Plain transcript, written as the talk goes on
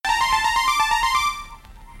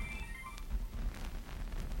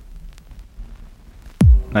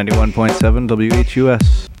91.7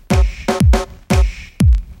 WHUS.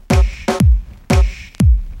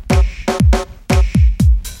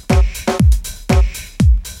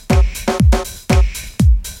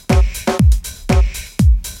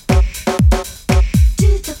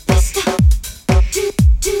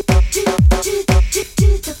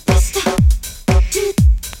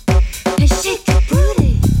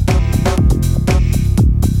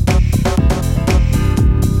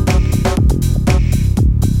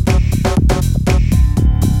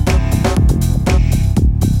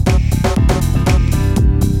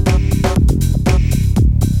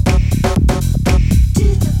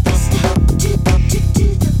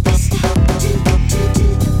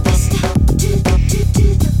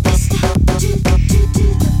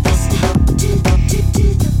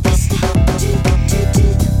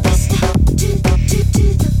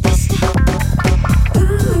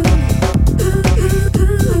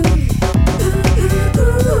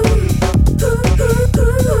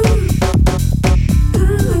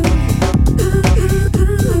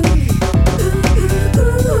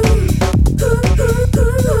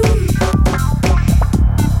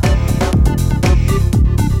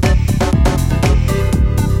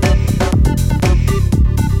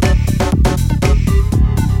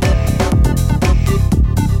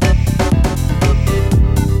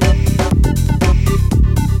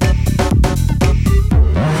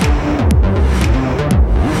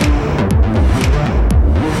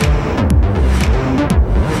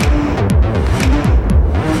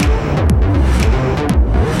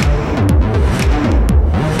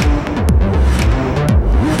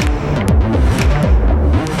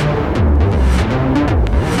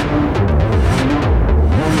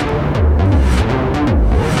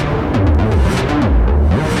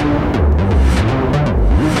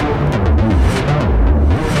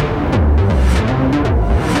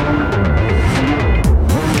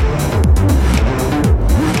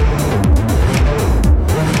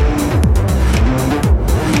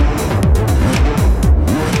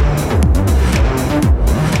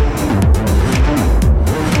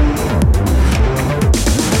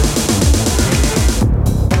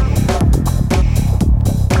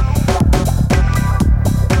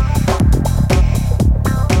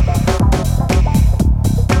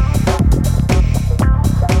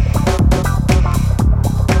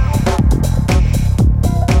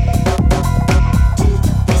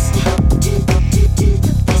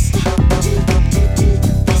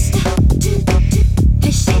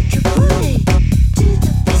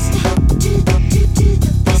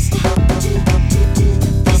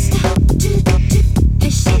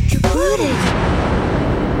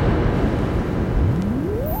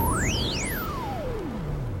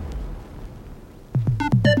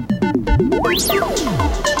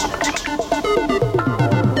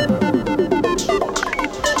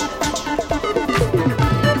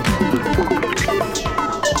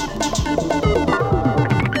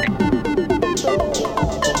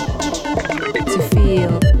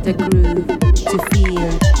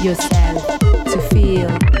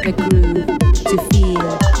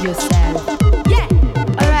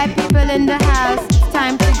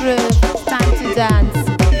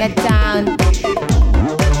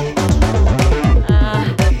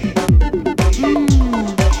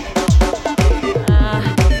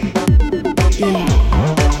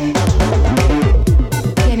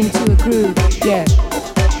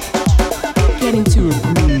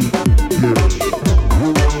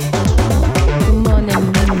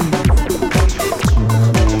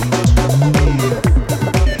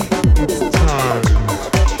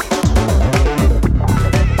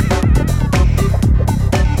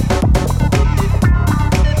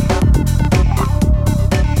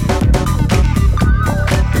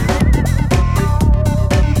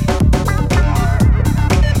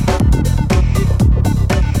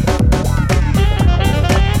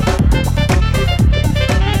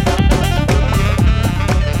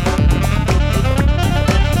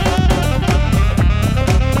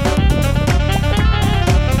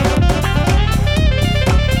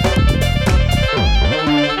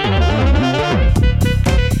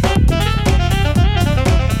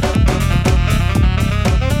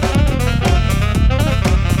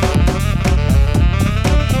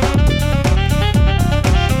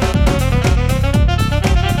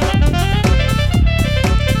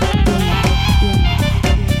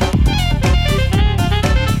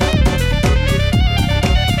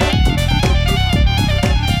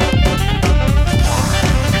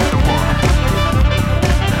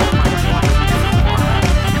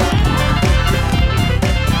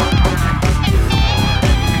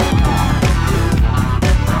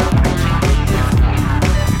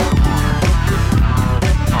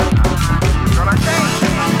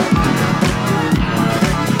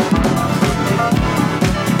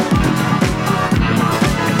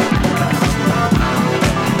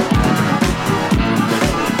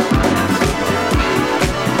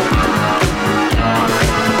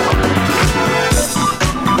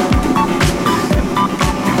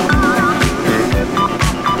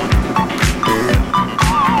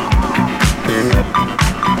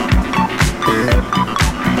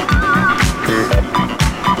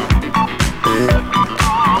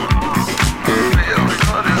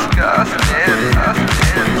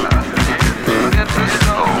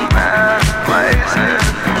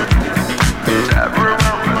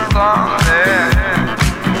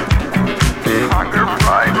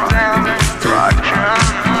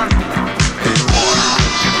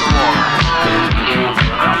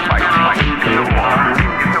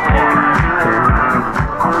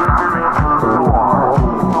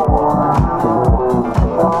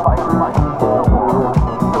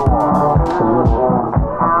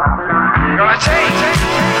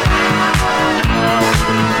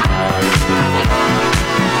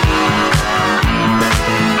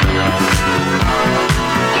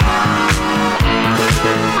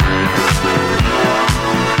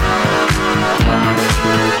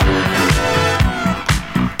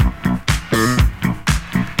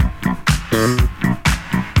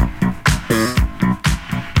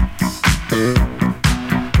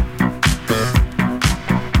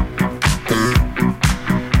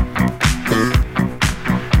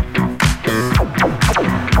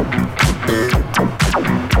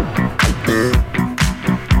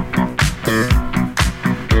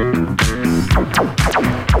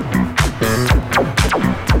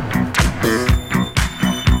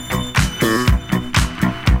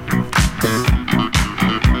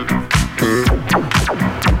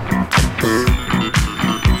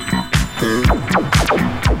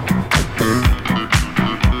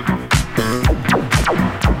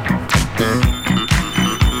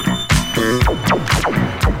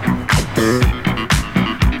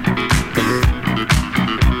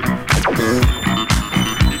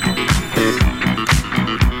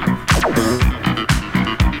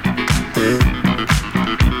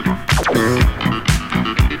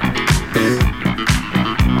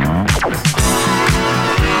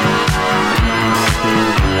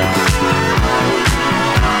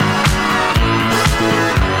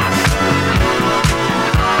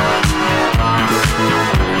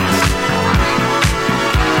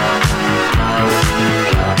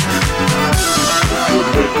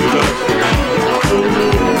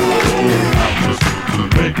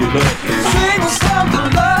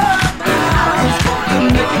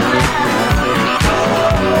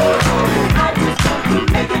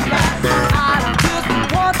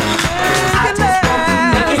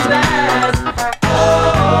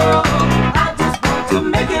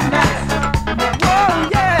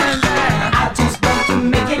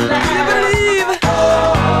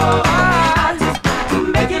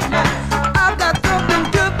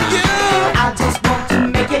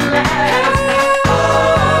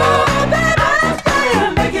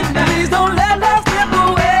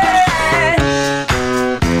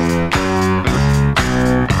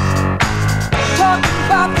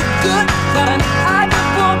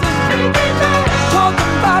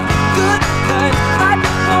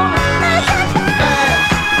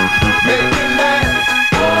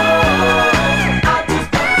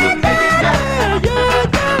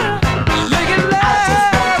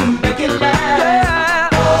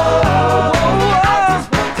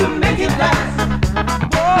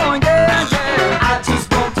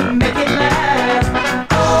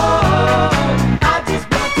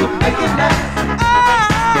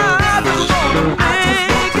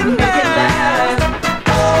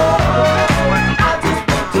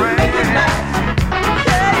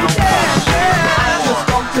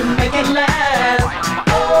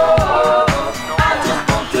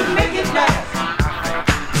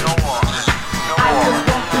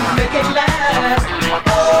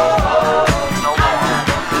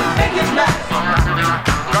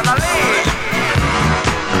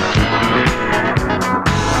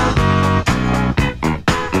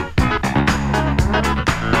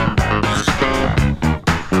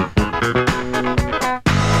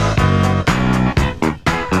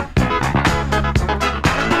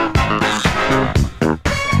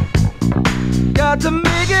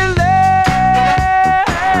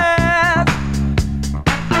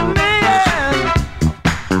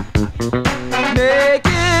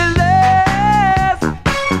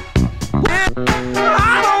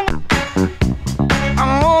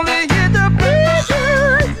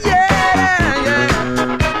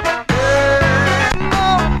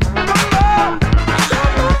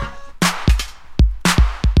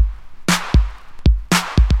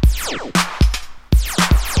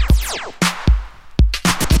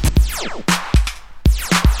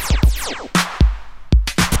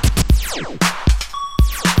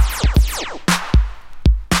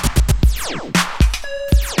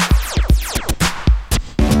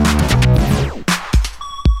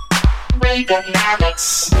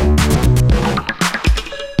 Economics.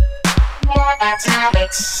 More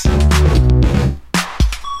atomics.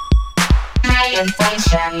 High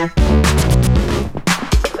inflation.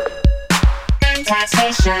 And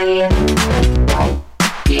taxation.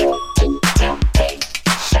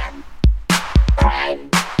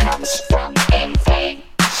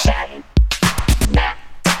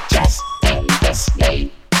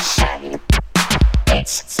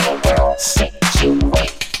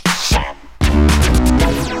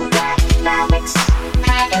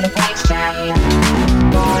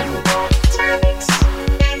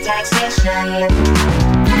 Inflation,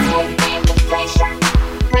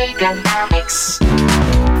 Reaganomics,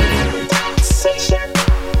 taxation,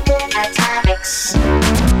 atomics.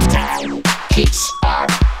 Time keeps on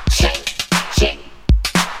changing,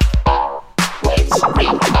 always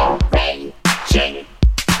rearranging.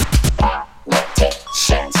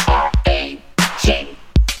 Politicians are aging.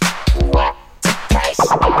 What price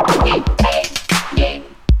are we paying?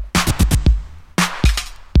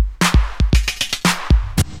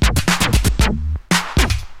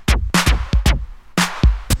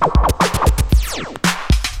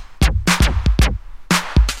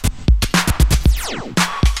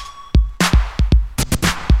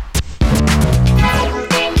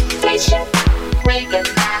 Inflation,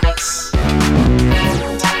 Reaganomics,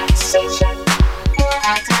 taxation,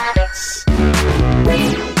 atomics.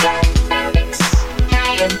 Reaganomics,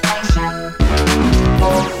 high inflation,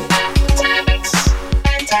 atomics,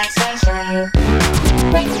 and taxation.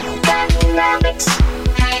 Reaganomics,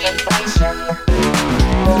 high inflation,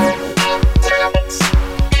 atomics,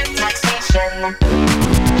 and taxation.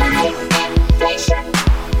 High inflation,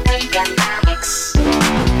 Reaganomics,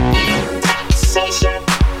 taxation,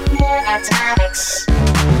 atomics.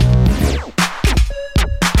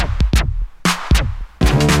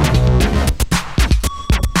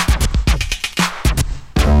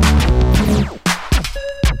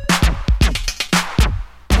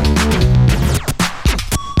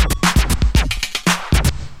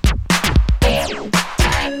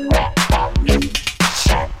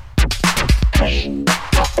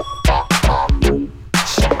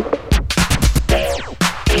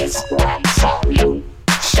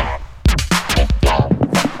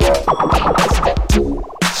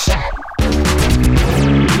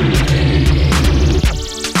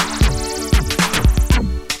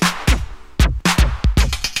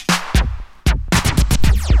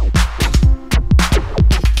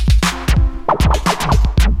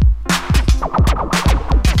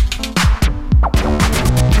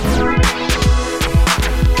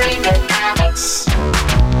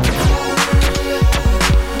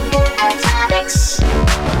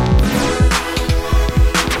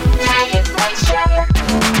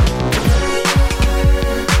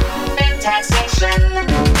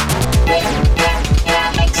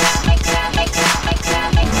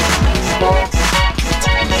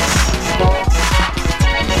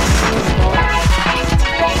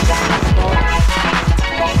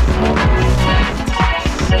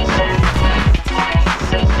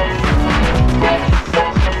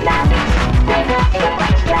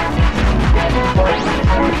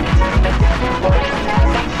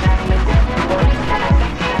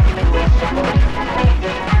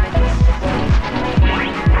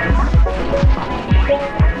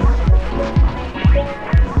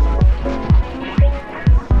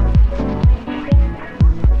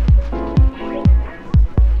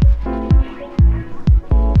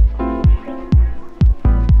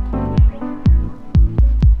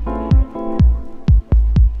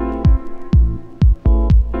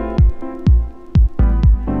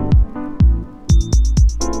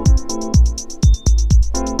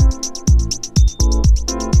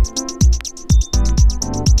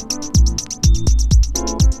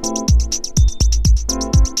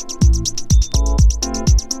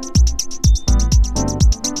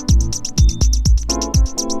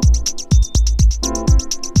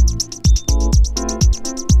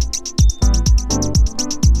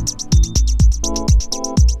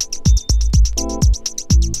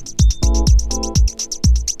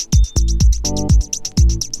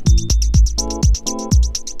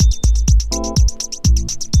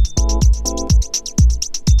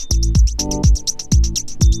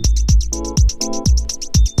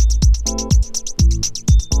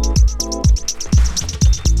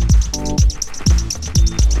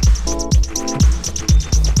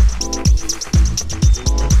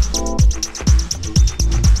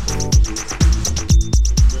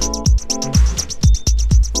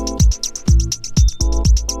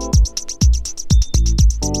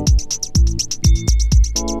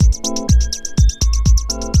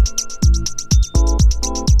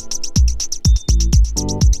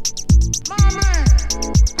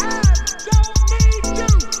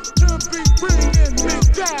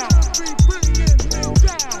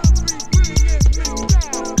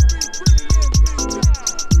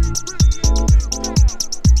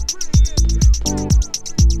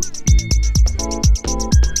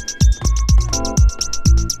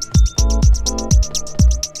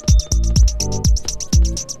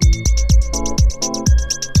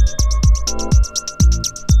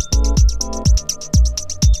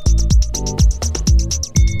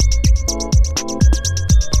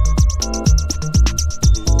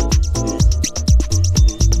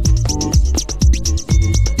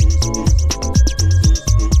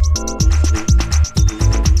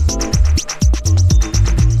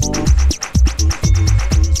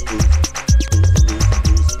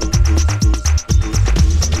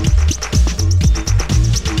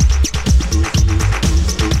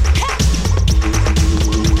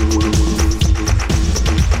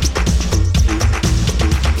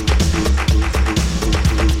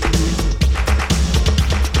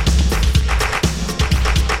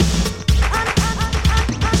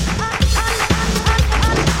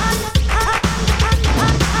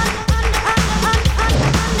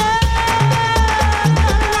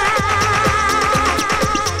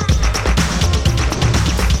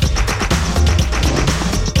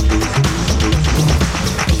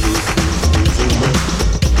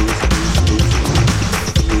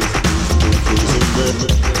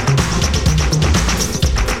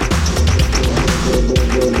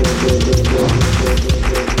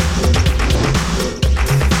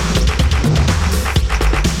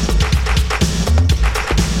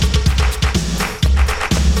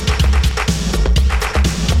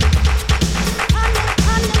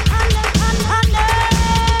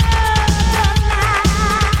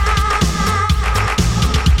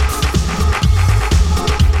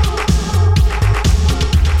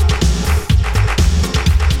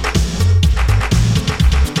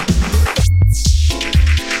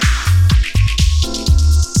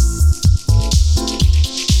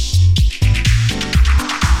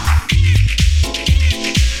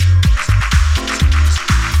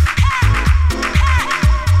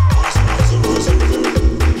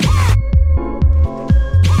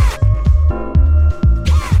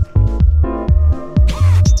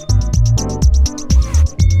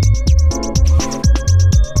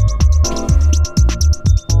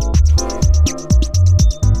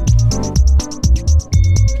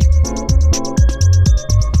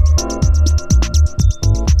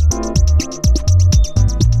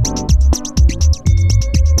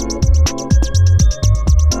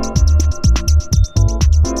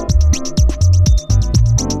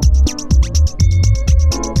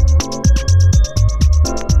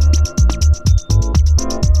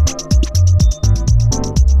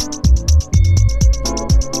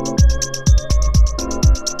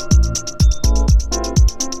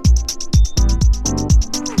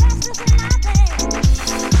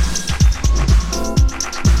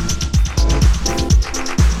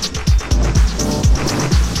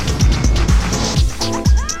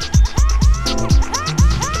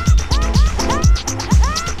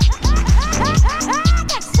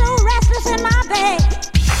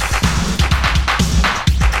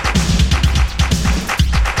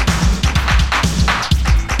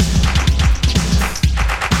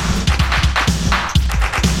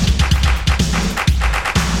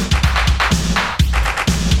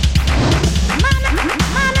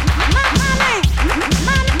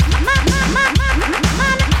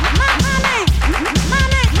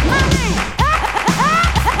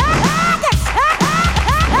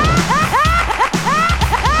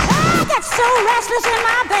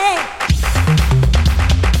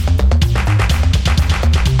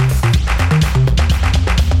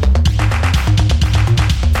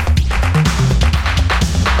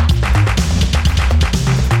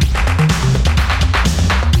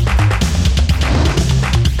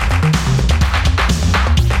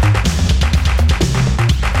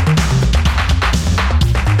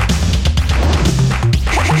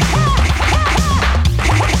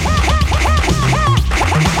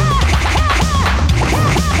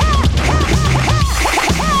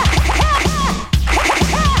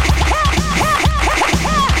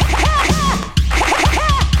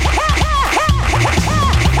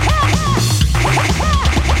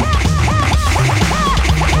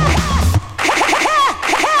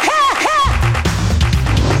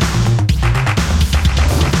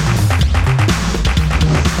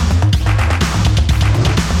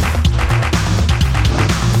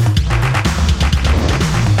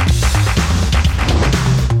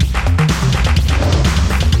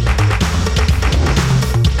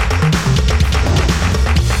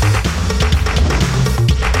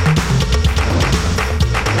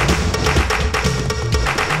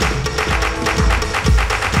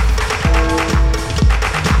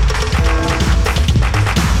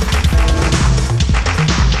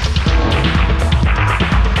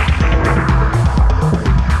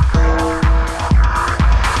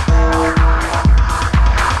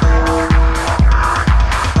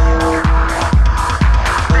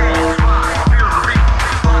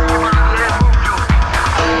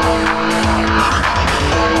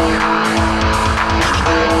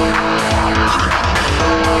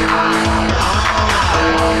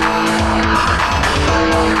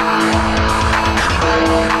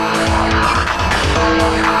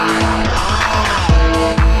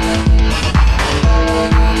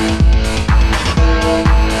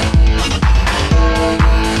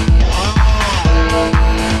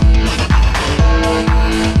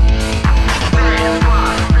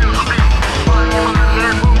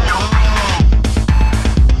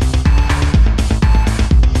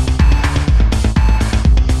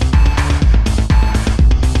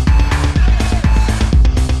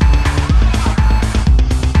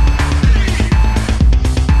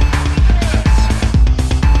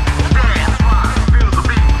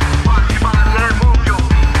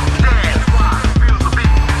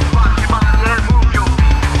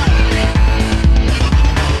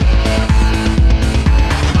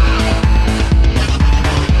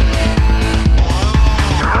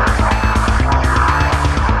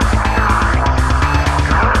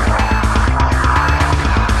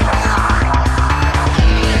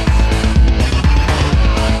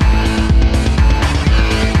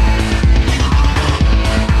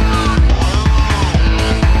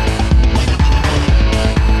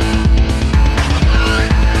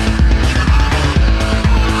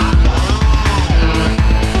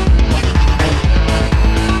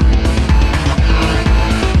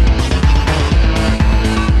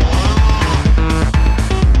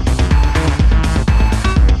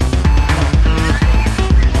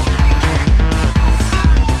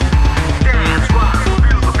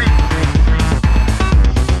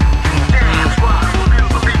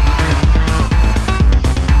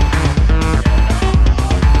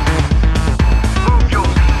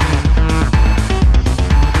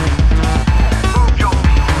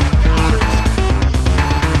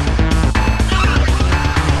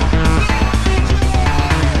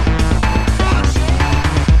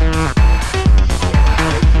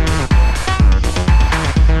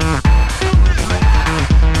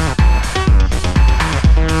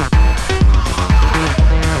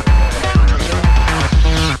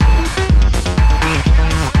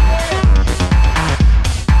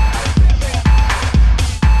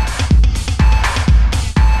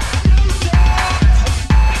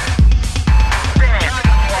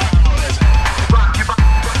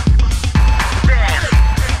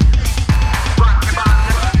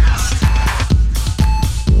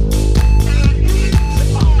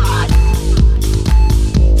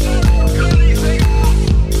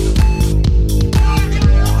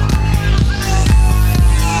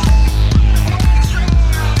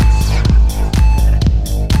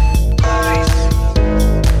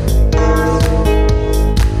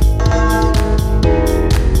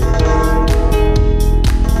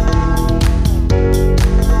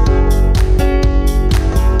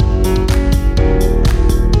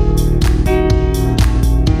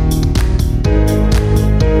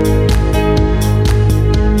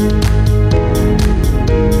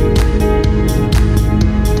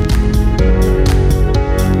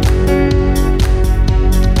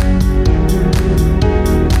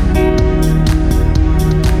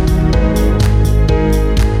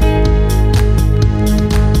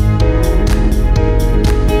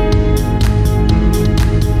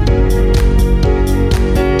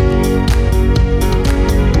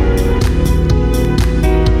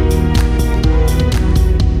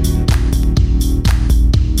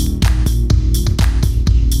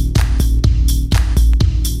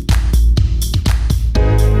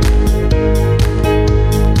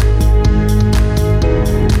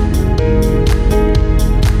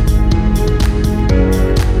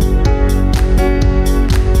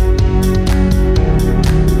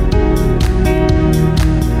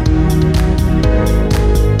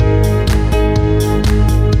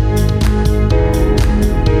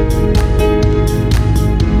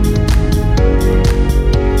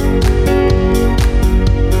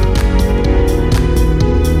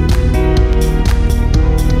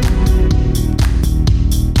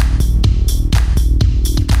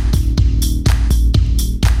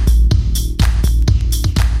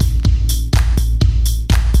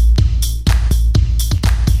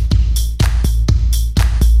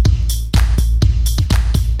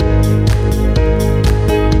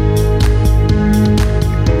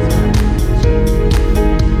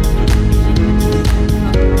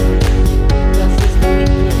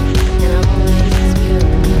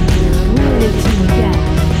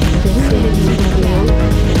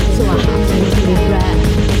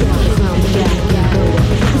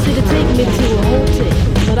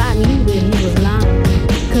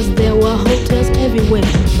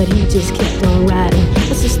 but he just kept on riding.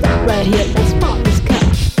 I said, stop right here, let's park this car.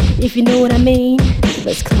 If you know what I mean,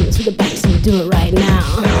 let's come to the back and do it right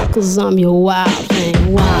now. Cause I'm your wild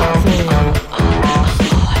thing, wild thing.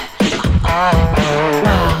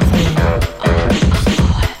 Wild thing.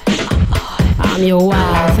 I'm your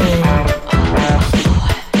wild thing.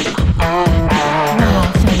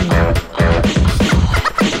 Wild thing.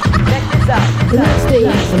 The next day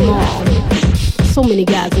at the mall, so many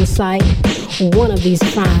guys in sight. One of these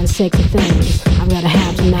fine, sexy things I'd rather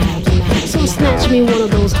have tonight. So snatch me one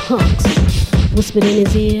of those hunks, whispered in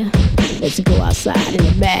his ear, let's go outside in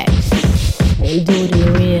the back and do it in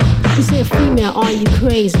the rear. He said, female, are you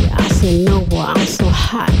crazy? I said, no, boy, I'm so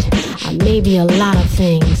hot. I may be a lot of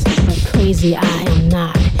things, but crazy I am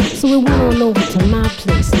not. So we went on over to my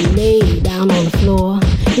place and laid down on the floor.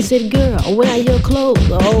 He said, girl, where are your clothes?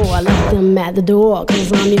 Oh, I left them at the door,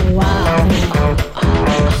 cause I'm your wild thing.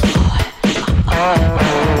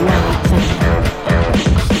 Wild thing.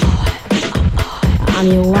 I'm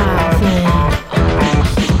your wild thing.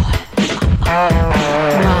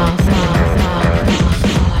 Wild thing.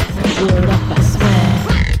 Word up, I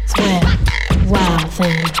swear. Wild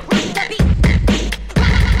thing.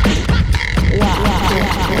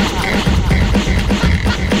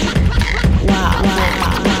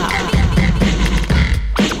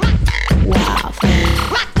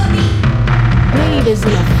 Is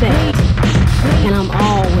in effect, and I'm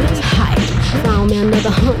always hyped. Found me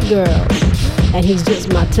another hunt girl, and he's just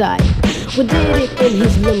my type. We did it in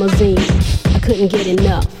his limousine. I couldn't get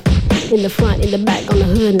enough. In the front, in the back, on the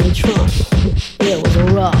hood, and the trunk. It was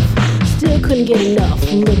rough. Still couldn't get enough.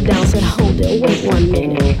 Looked down, said, hold it, wait 1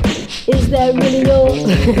 minute. Is that really yours?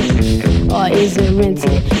 Or is it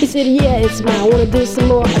rented? He said, yeah, it's mine. Wanna do some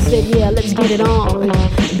more? I said, yeah, let's get it on.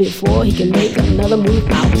 Before he can make another move,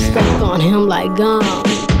 I was stuck on him like gum.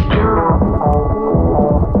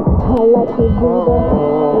 I like to do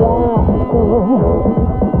that.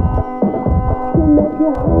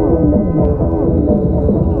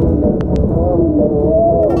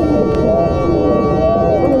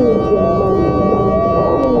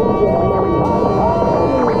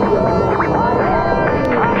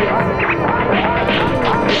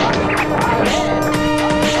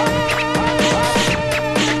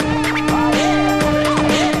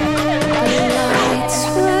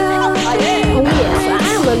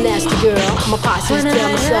 To make you my posse tell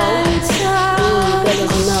me so. There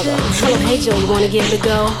was another. Hello, hey Joe, you wanna give it a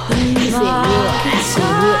go? He said, yeah. I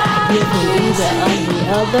said, would I give him either or the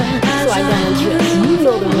other? So I got undressed. You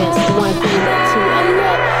know the rest. One thing led to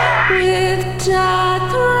another. With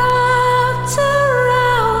death wrapped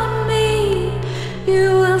around me, you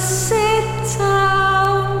will sit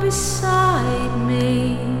down beside me.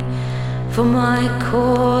 For my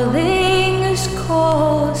calling has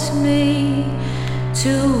caused me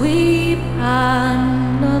to weep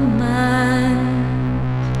and lament.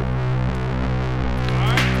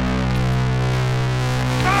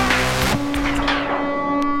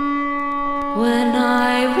 When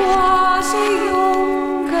I was a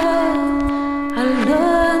young girl, I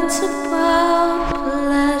learned about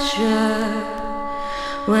pleasure.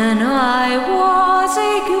 When I was a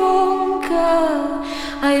young girl,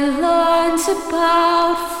 I learned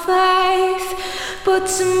about faith. But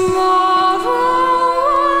tomorrow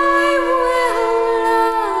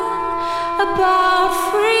about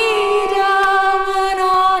freedom and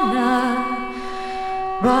honor,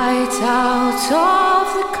 right out of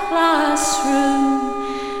the classroom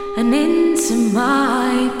and into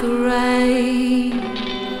my grave.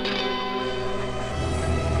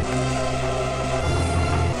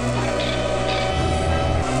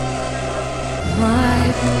 My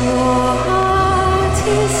poor heart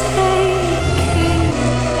is aching.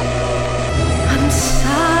 I'm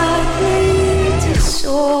sadly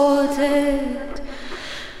disordered,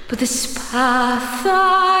 but this path I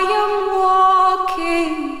am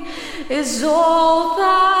walking is all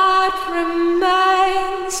that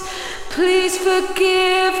remains. Please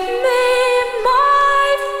forgive me my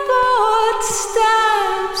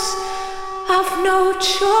footsteps. I've no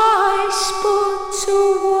choice but to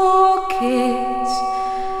walk it,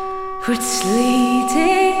 for it's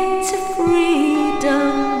leading to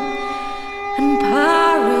freedom and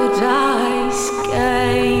paradise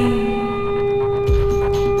gained.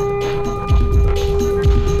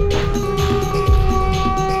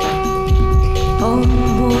 Oh,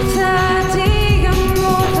 mother, dear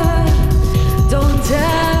mother, don't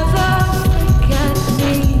ever forget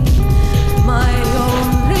me. My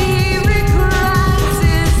only regret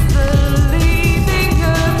is the leaving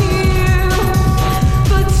of you,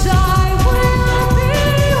 but I will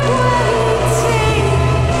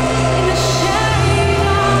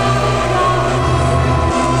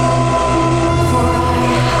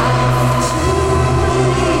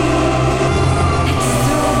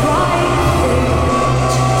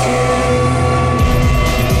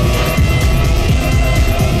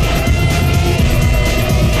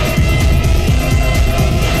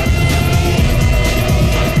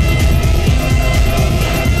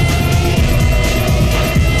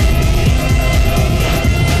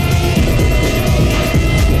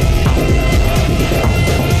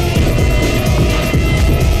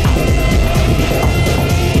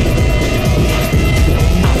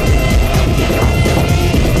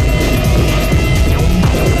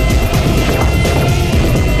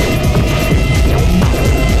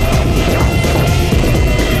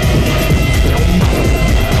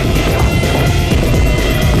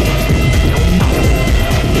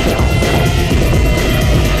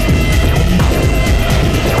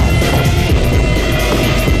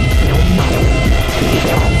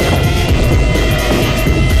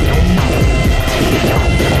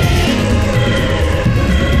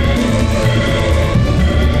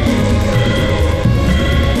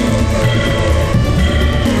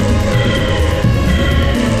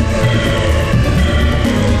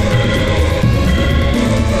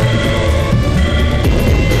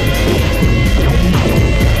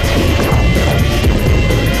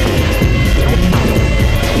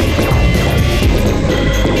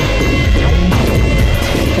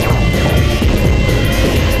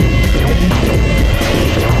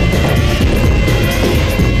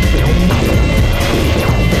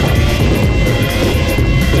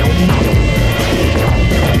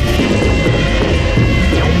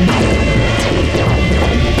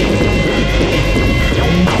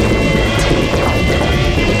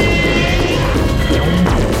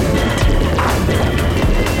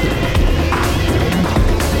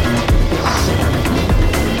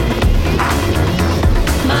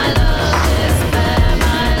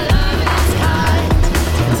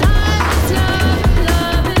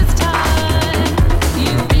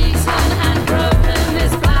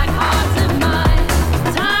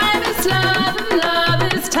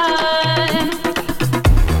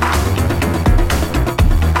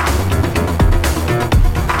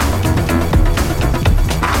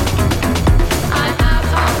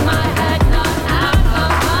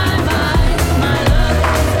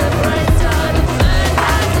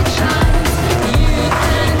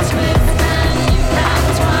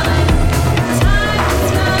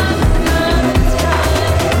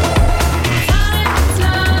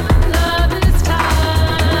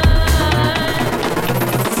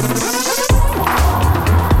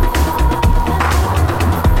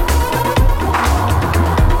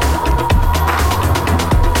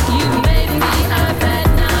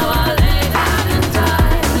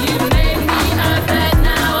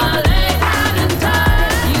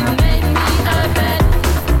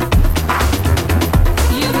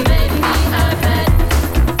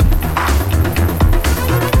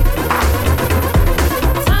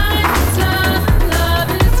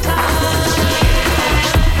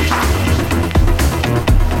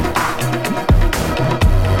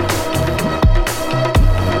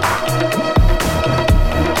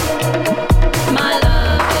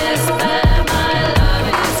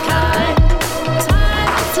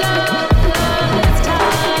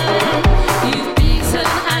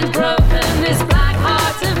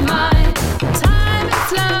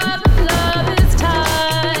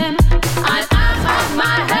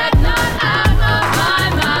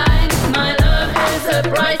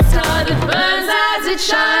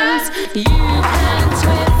shines. You can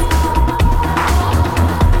twist,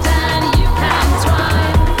 then you can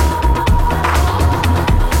twine.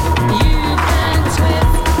 You can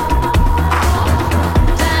twist,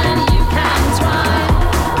 then you can twine.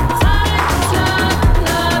 Time is love,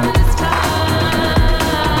 love is time.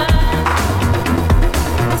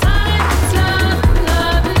 Time is love,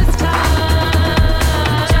 love is time.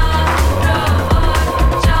 Job, job,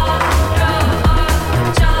 job, job,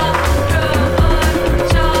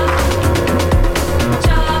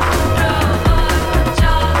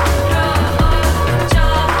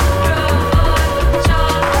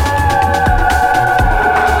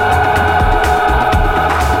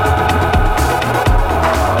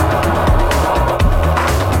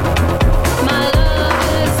 my love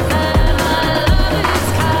is kind, my love is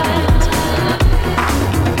kind.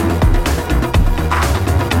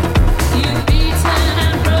 You've beaten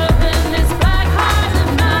and broken this black heart of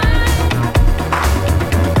mine.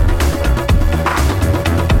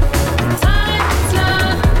 Time is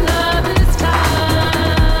love, love is time.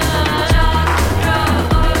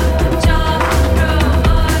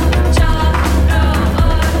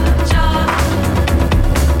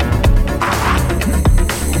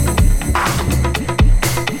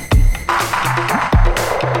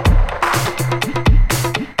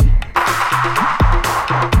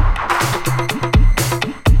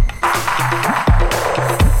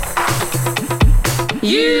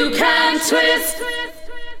 You can twist.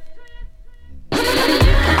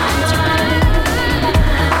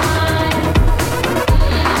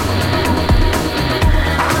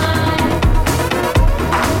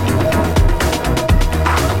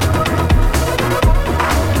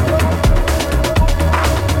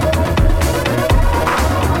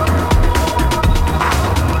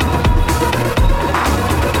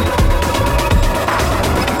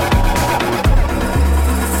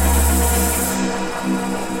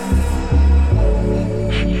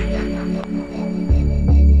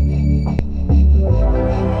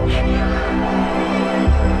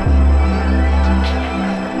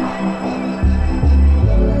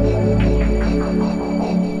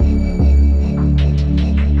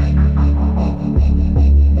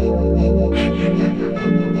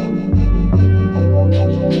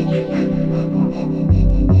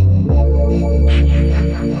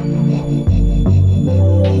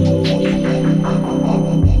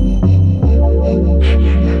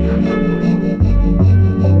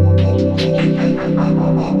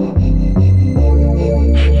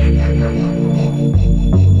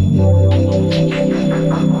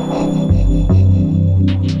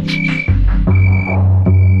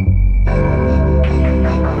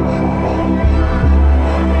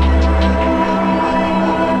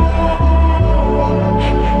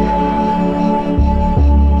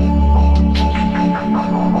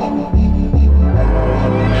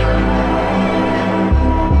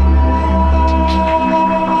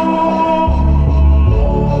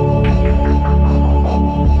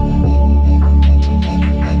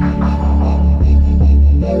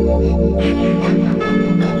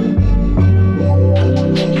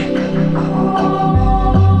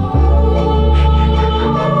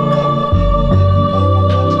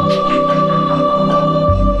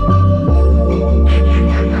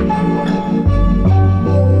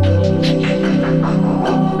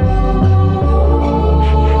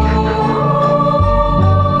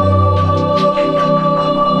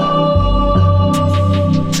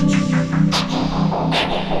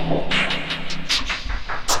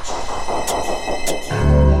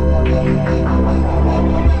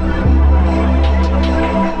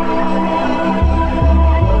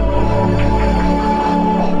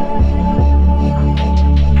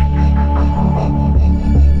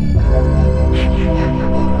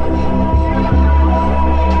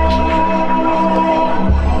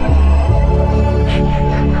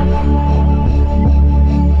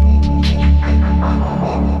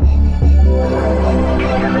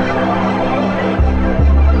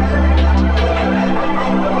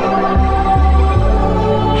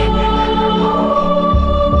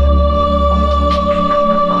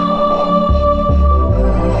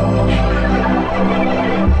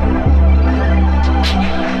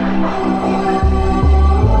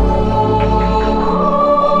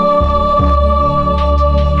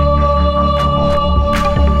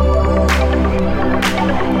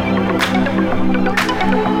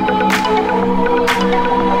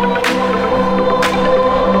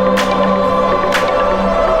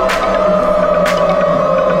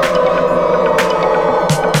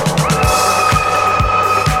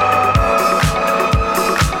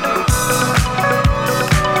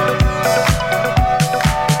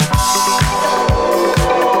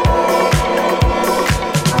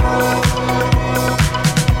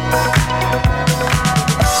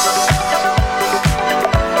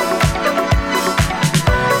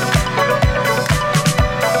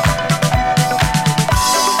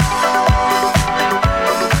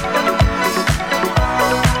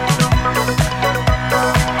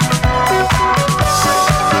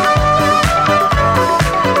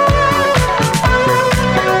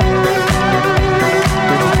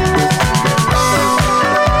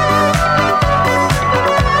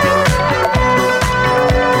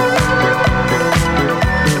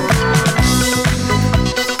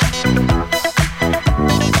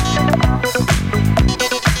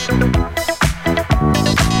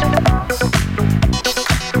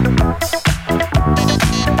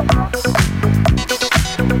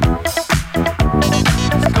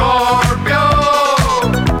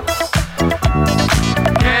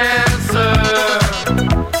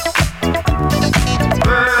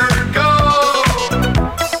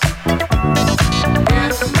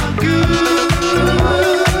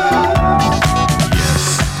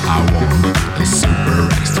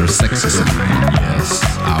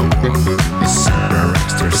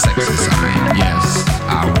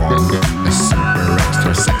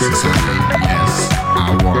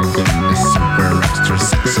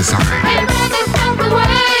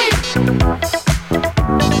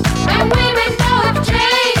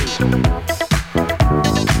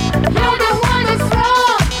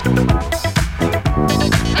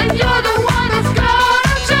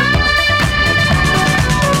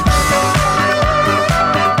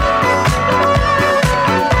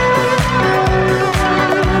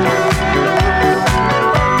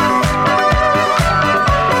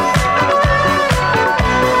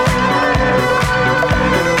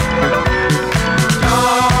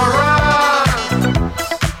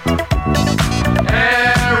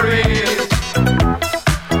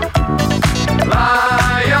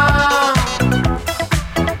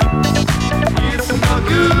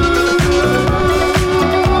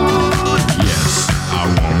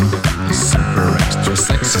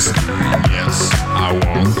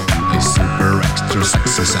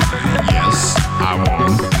 son. Yes, I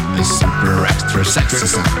want a super extra sexy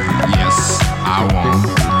son. Yes, I want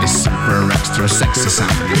a super extra sexy son.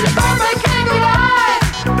 Did you buy my kangaroo ride?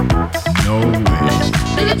 No way,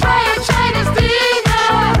 Did you try a Chinese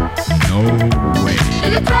dinner? no way,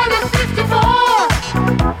 Did you try the 54?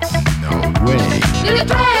 no way. Did you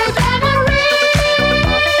try a Jamboree?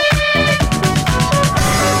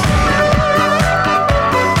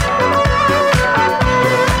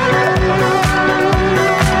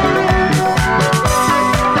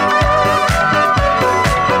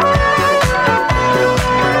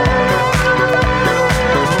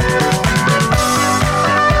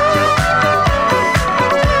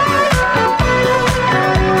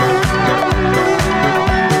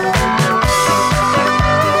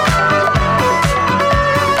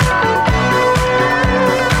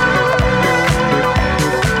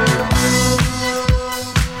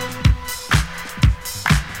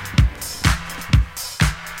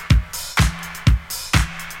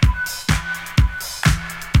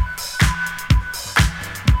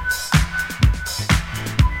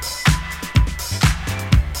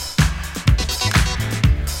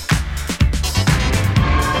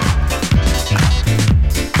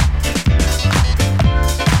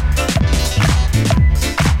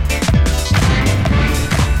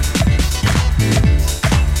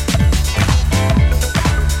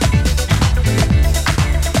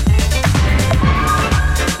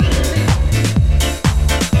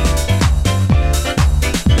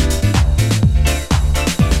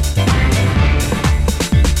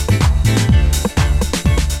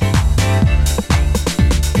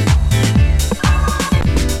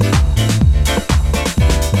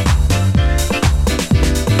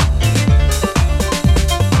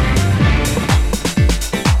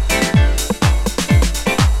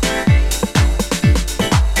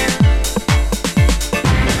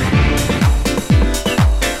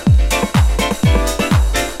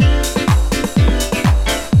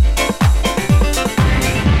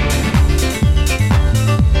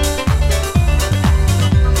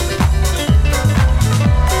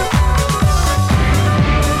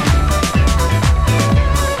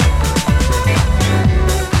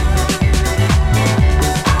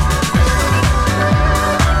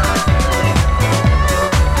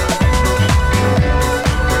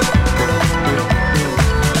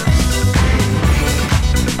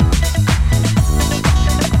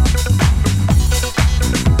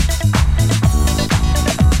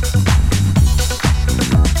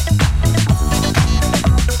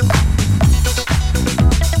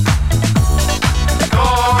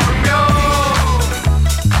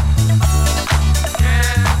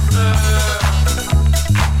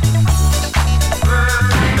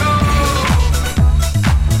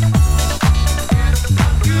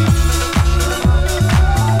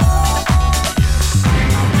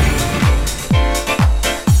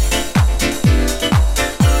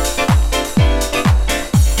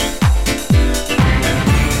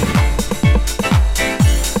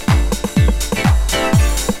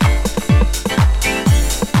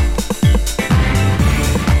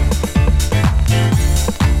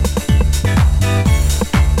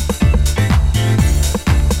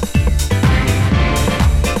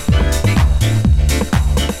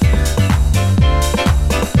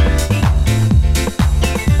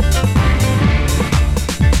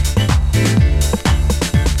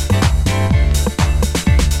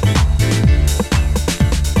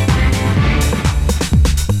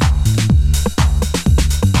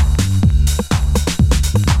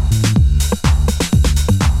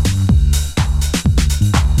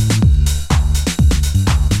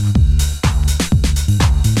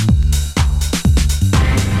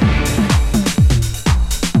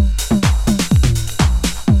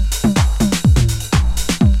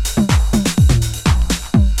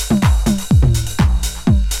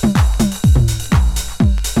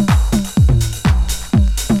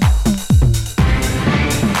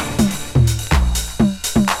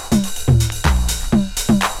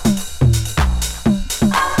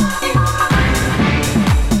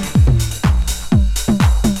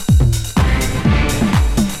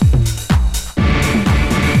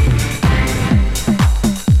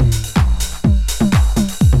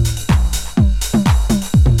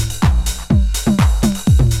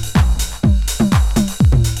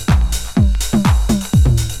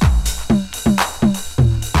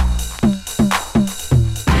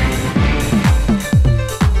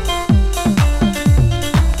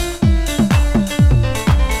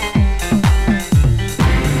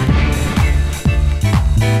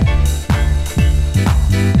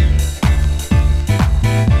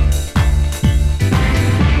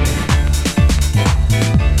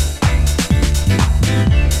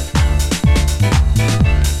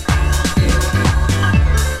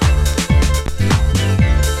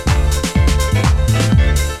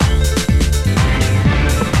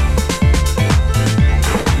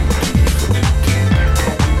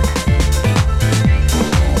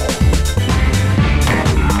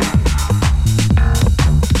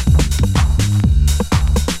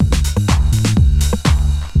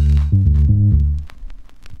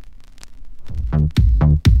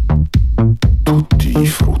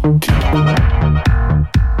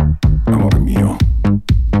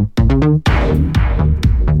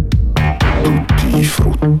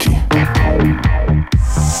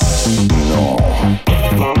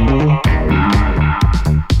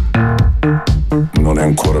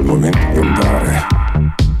 ancora il momento di andare,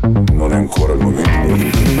 non è ancora il momento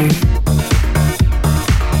di...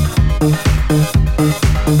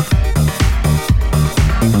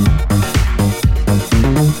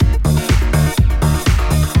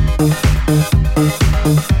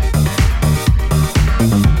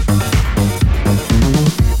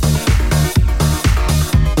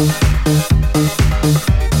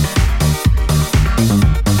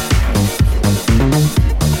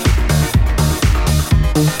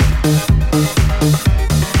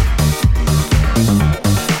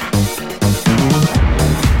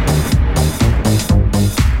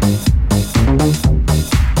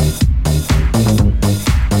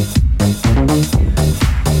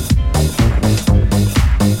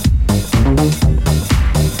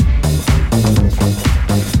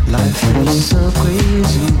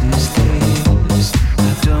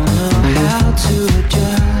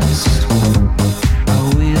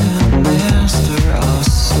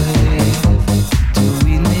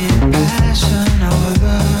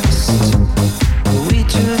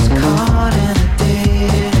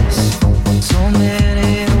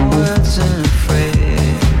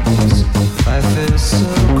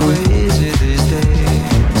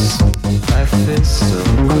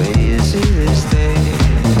 Okay,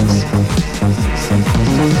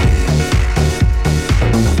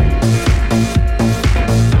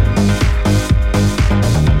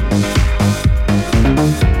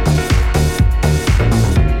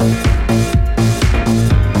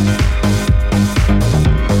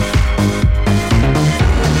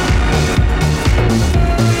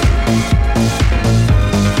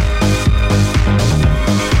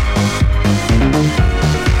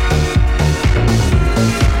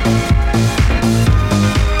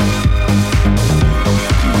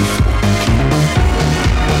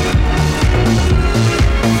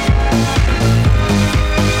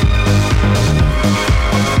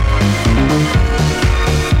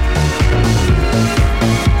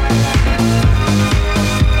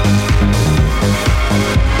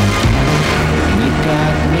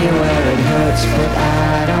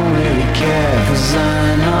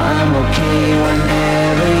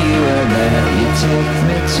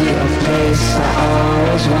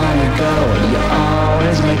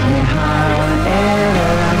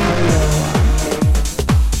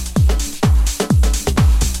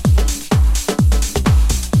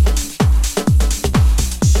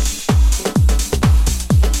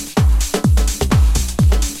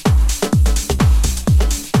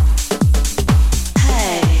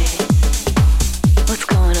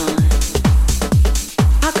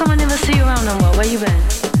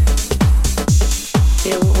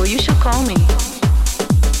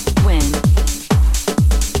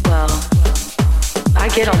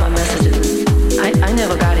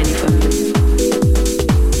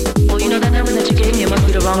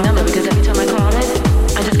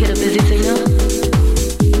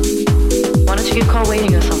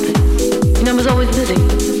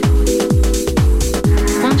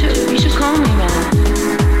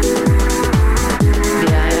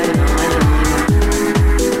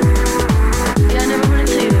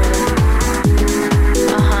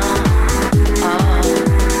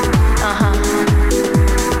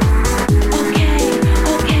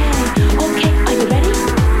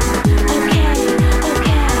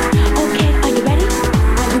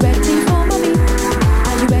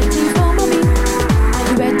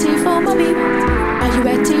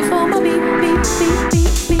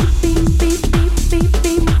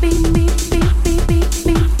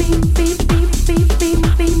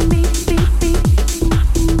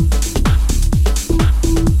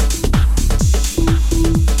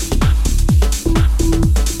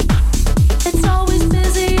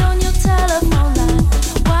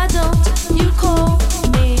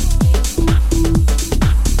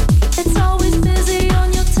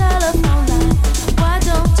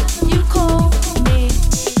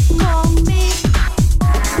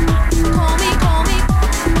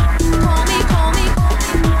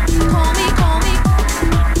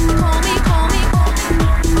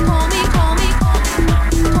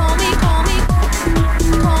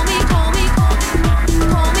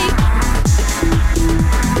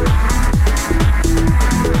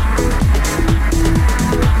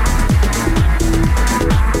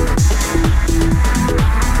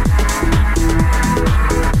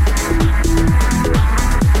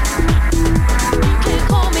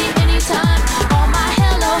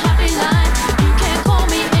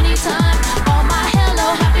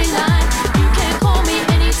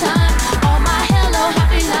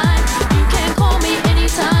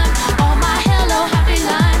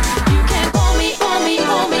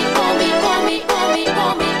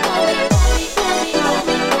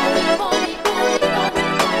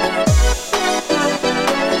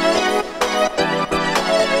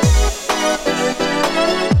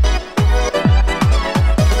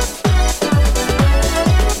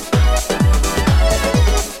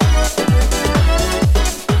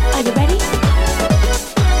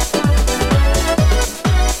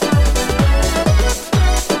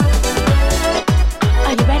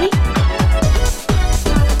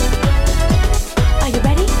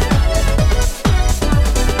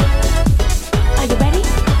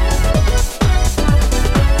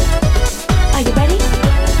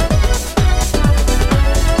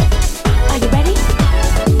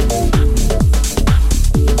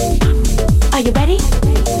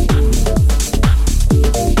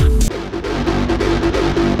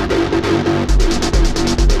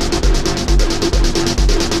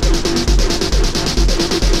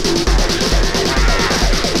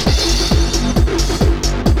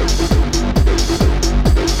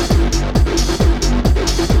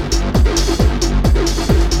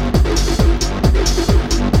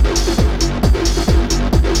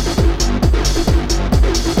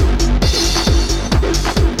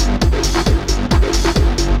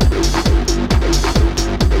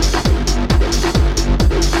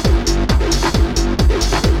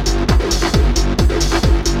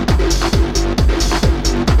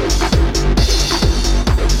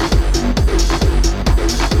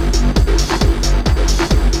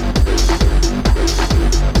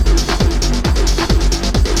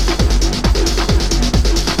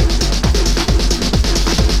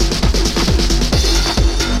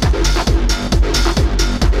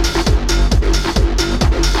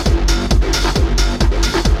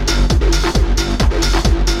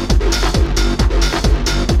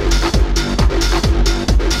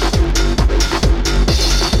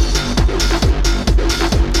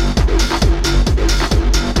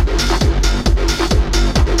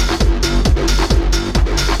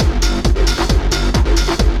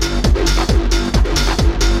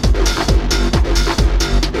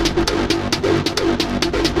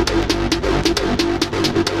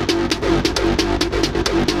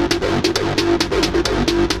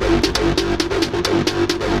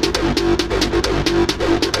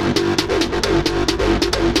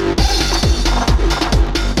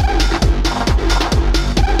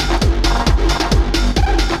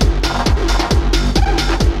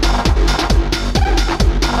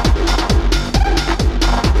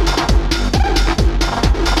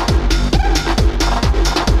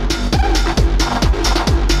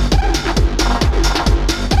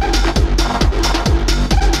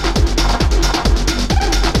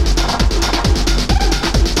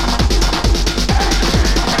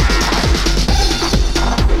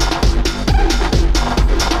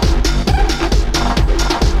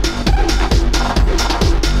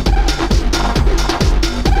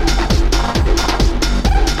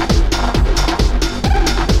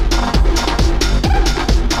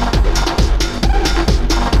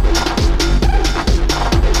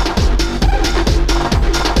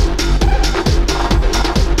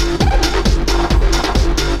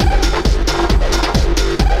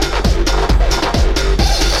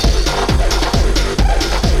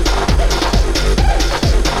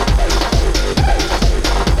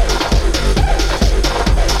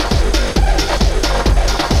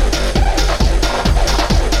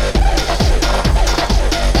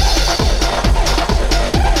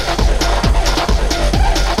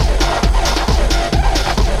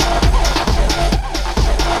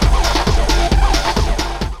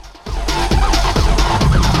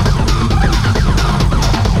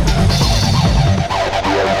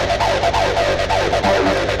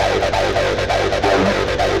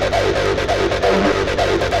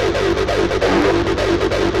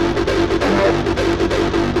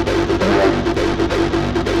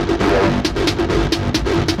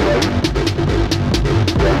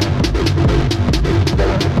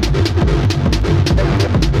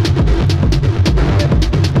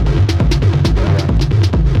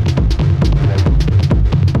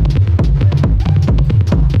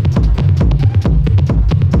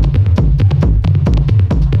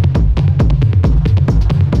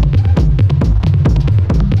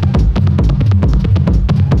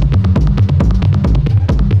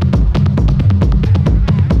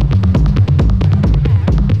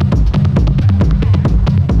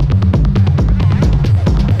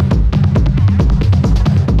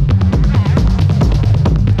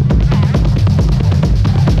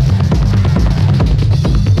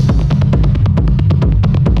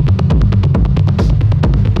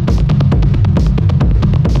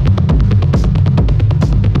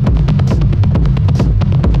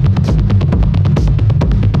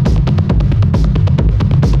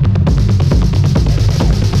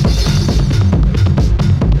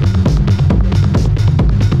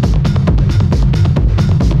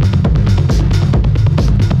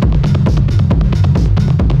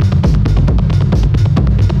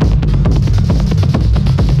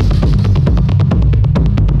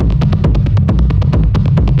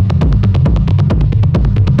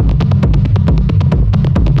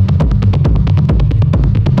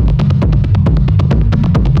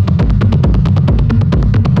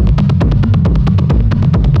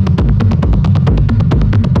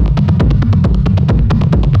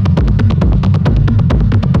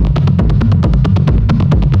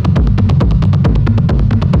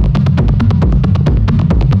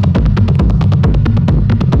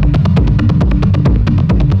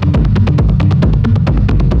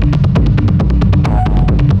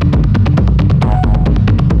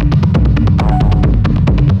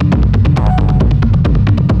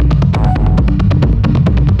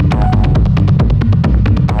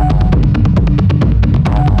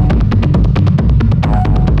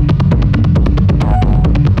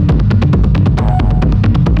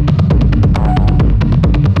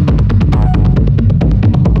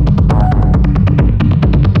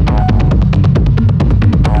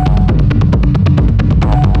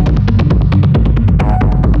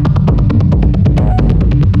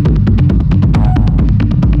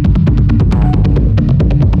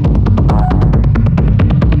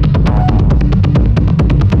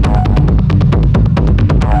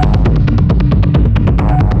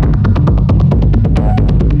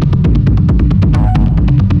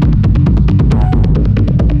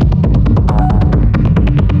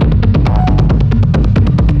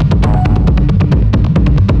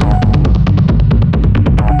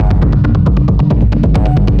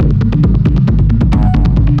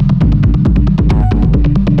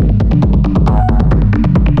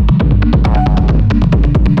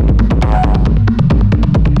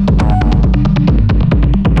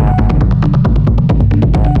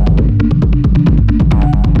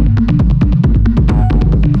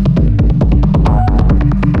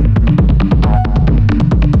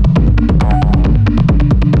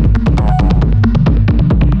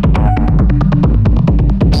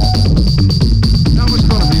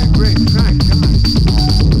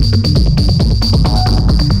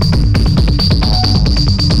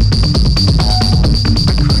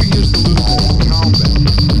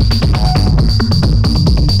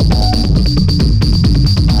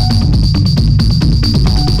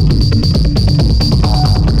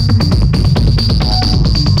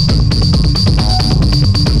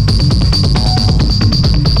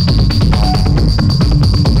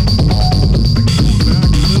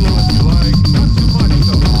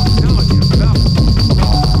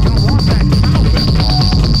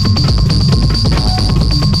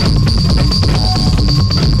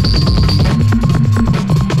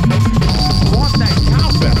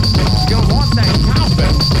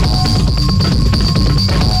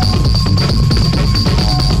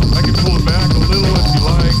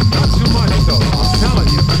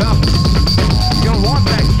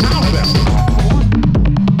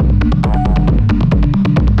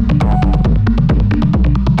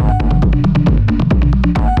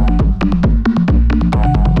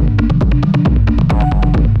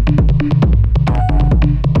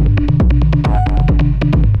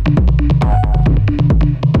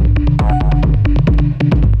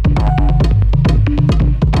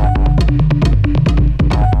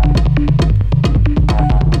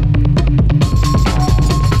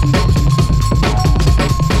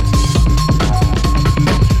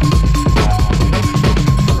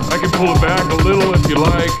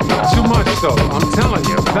 like. Not too much though, I'm telling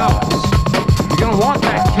you, fellas. You're gonna want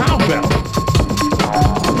that cowbell.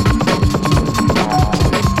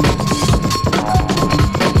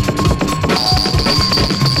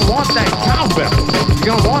 You want that cowbell. You're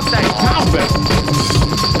gonna want that cowbell.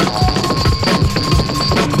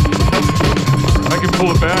 I can pull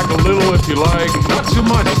it back a little if you like. Not too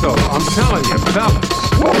much though, I'm telling you, fellas.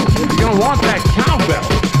 You're gonna want that cowbell.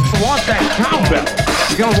 You want that cowbell.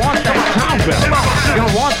 You're gonna want that cowbell. You're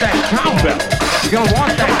gonna want that cowbell. You're gonna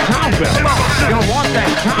want that cowbell. You're gonna want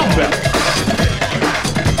that cowbell.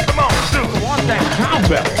 Come on, dude. You want that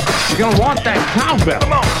cowbell. You're gonna want that cowbell.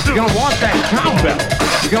 You're gonna want that cowbell.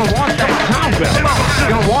 You're gonna want that cowbell.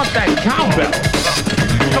 You're gonna want that cowbell.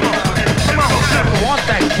 Come on, you want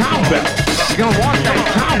that cowbell. You're gonna want that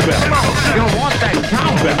cowbell. You're gonna want that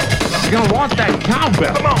cowbell. You're gonna want that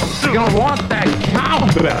cowbell. You're gonna want that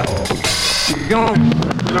cowbell. You're gonna...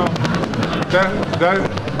 No,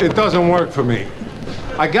 that it doesn't work for me.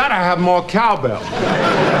 I gotta have more cowbell.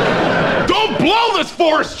 Don't blow this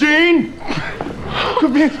for us, Gene!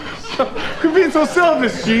 Quit being so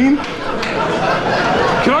selfish, Gene.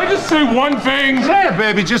 Can I just say one thing? Say it,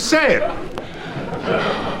 baby, just say it.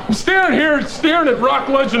 I'm standing here staring at rock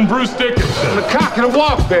legend Bruce Dickinson. The cock and the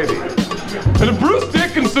walk, baby. And if Bruce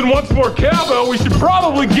Dickinson wants more cowbell, we should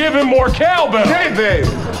probably give him more cowbell. Hey, babe.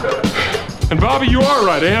 And Bobby, you are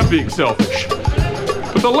right, I am being selfish.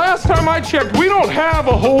 But the last time I checked, we don't have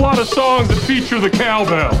a whole lot of songs that feature the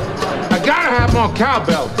cowbell. I gotta have more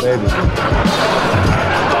cowbell, baby.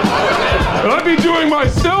 I'd be doing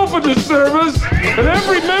myself a disservice and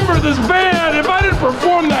every member of this band if I didn't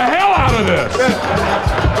perform the hell out of this.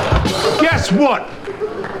 Guess what?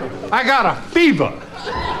 I got a fever.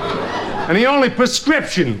 And the only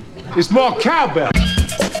prescription is more cowbell.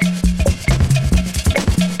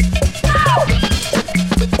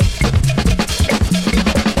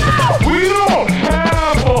 We don't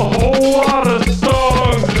have a whole lot of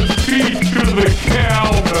songs that feature the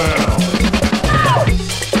cowbell.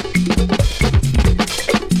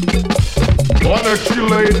 Why don't you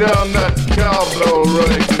lay down that cowbell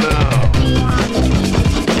right now?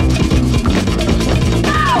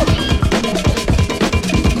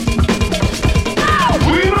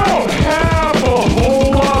 We don't have a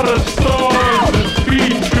whole lot of songs that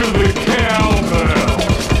feature the cowbell.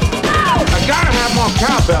 I gotta have more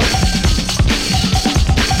cowbell.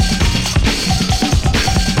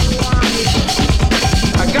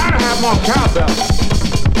 I gotta have more cowbell.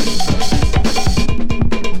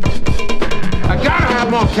 I gotta have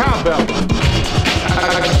more cowbell. I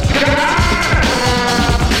gotta have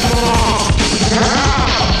more cowbell.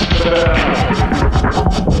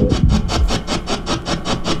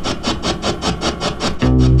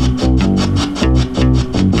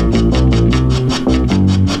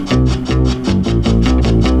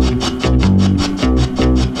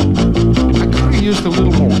 A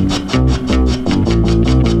little more.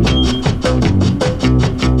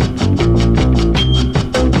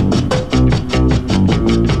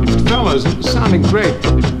 Fellas, it was sounding great.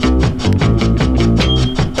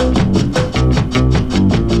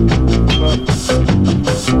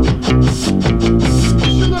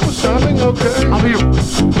 Sure that was sounding okay? I'll be...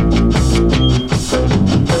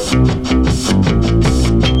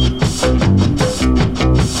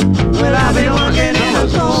 Well, I've been working in a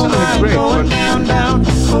coal mine, going down,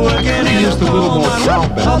 working in a coal mine,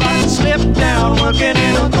 about to slip down, working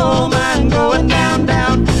in a coal mine, going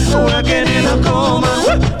down, working in a coal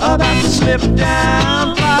mine, about to slip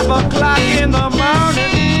down, 5 o'clock in the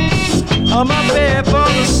morning, I'm up there for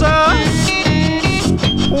the sun,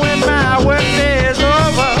 when my work day is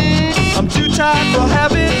over, I'm too tired for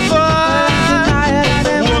having fun,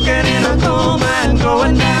 working in a coal mine,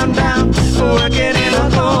 going down, working in a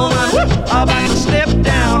coal mine, about to slip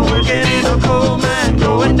down, working in a coal mine,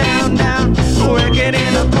 going down, working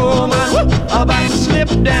in a coal mine, about to slip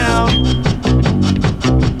down.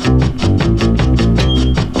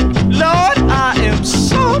 Lord, I am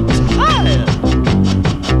so tired.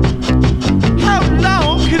 How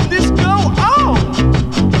long can this go on?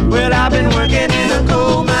 Well, I've been working in a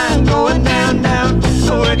coal mine, going down,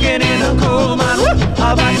 working in a coal mine,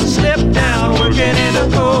 about to slip down, working in a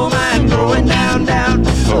coal mine, going down,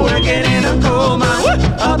 working in a coal mine,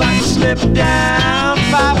 about to slip down,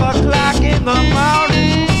 5 o'clock in the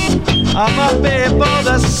morning, I'm up there for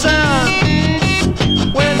the sun,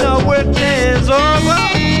 when the work day is over,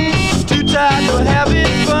 too tired for having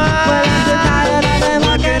fun, well, I'm too tired, I've been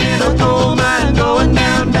working in a coal mine, going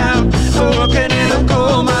down, working in a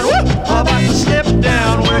coal mine, about to slip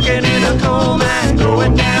down, working in a coal mine,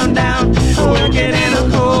 going down, working in a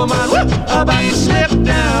coal mine, about to slip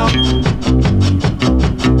down.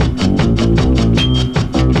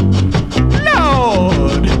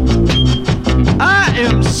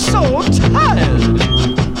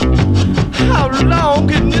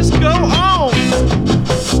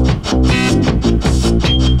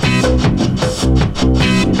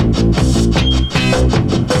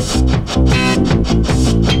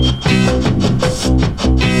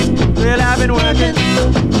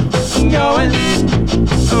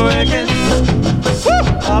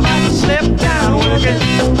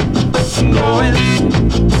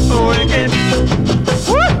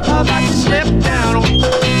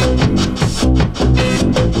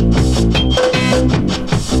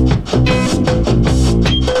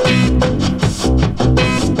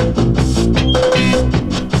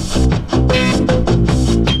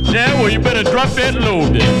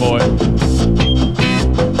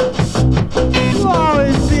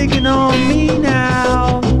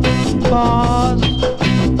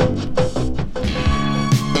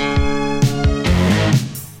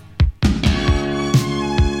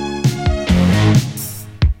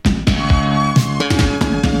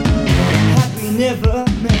 never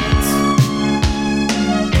met,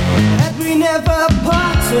 had we never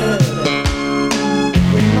parted,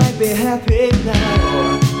 we might be happy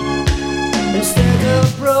now. Instead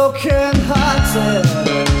of broken hearted,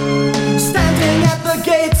 standing at the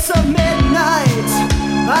gates of midnight,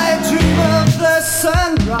 I dream of the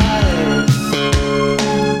sunrise.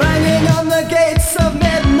 Banging on the gates of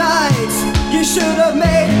midnight, you should have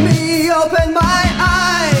made me open my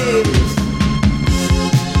eyes.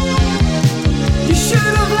 You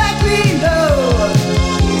should have let me know.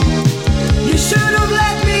 You should have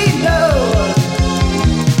let me know.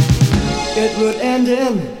 It would end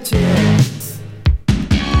in tears.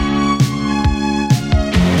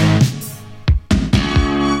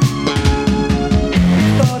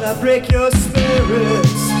 Break your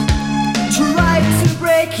spirits, try to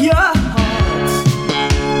break your heart,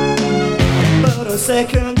 but on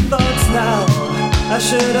second thoughts now, I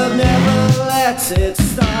should have never let it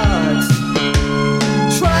start.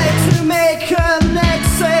 Try to make an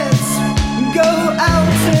exit, go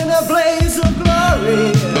out in a blaze of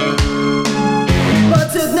glory,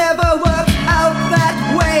 but it never worked out that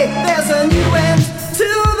way. There's a new end to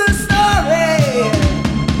the story.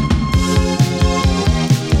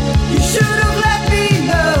 You should have let me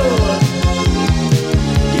know.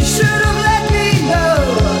 You should have let me know.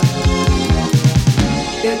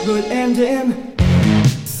 It would end in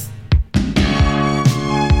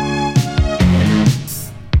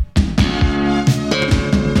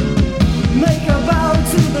make a bow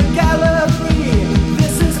to the gallery.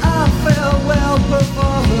 This is our farewell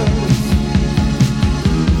performance.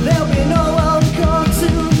 There'll be no encore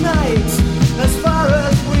tonight, as far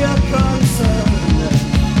as we are concerned.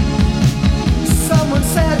 Someone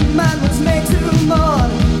said man was made to mourn.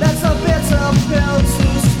 That's a bitter pill to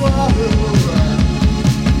swallow.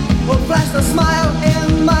 Well, flashed a smile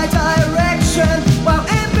in my direction, while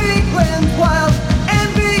envy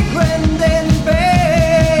grinned in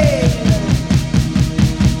vain.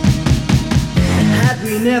 Had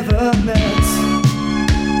we never met,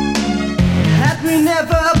 had we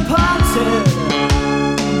never parted,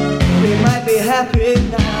 we might be happy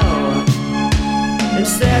now.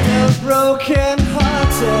 Instead of broken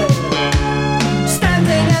hearted,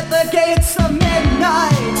 standing at the gates of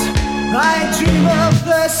midnight, I dream of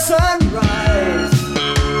the sunrise.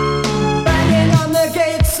 Banging on the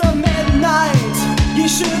gates of midnight, you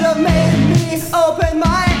should have made me open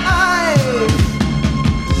my eyes.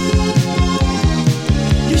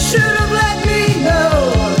 You should have let me know.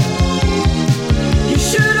 You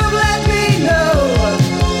should have let me know.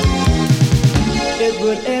 It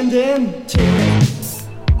would end in tears.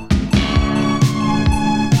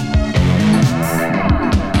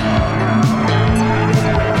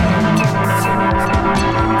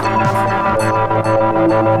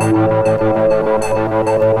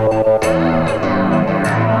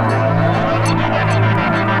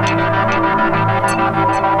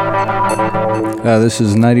 This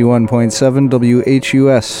is 91.7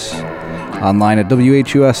 WHUS, online at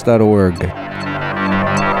whus.org.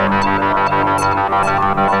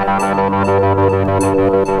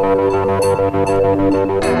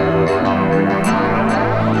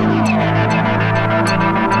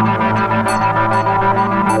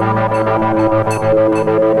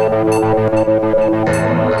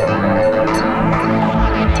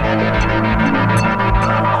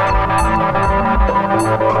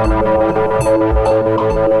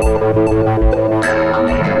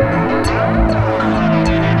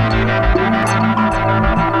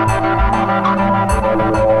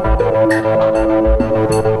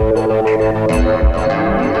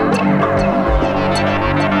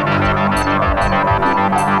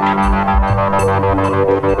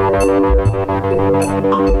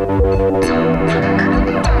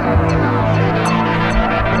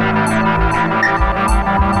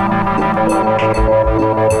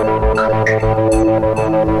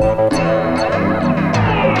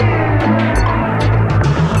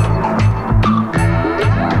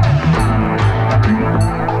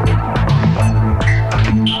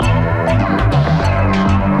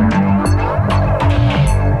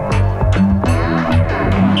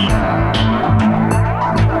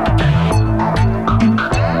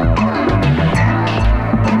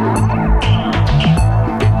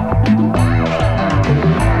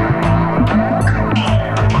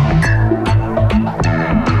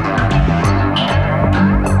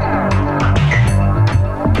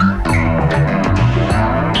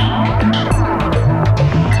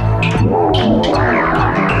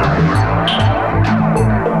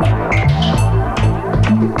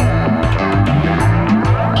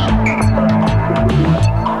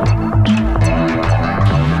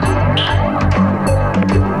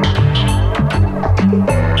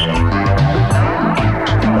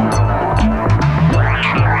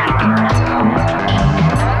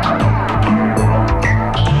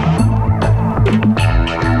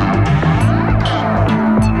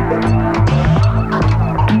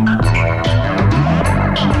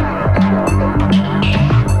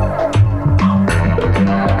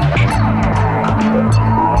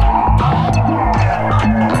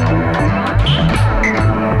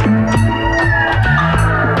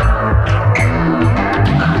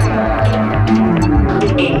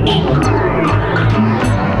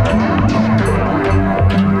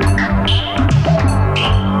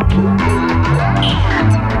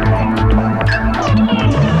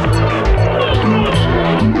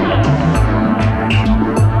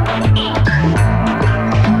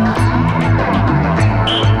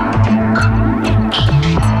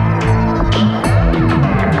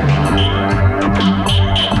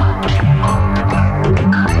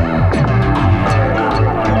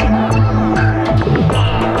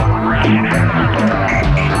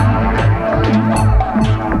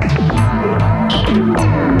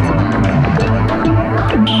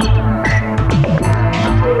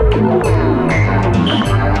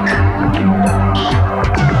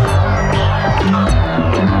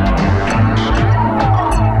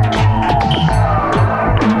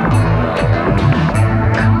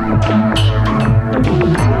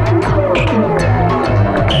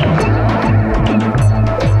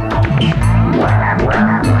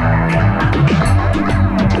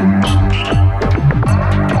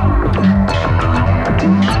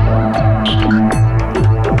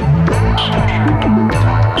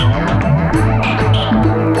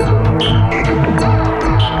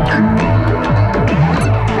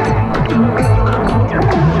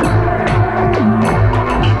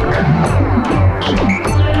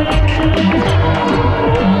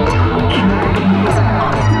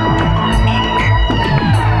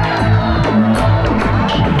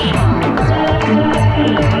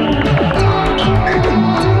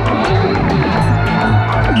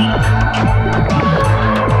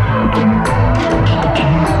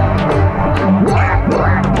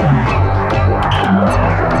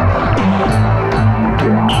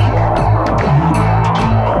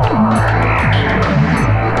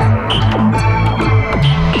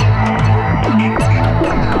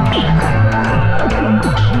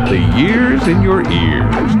 in your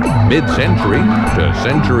ears. Mid-century to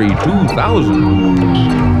century 2000.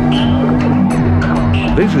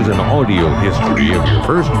 This is an audio history of your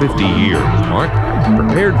first 50 years, Mark,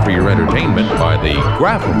 prepared for your entertainment by the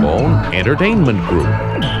Graphophone Entertainment Group.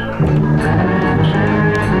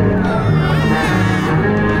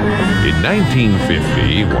 In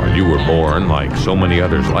 1950, while you were born like so many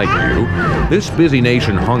others like you, this busy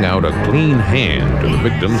nation hung out a clean hand to the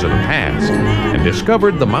victims of the past and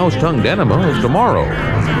discovered the mouse-tongued enema of tomorrow.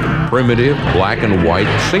 Primitive, black and white,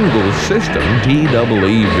 single system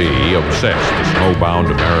TEEV obsessed the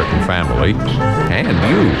snowbound American family and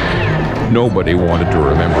you. Nobody wanted to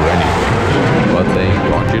remember anything, but they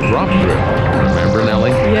taught you drop drill. Remember,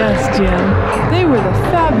 Nellie? Yes, Jim. They were the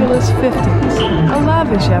fabulous 50s, a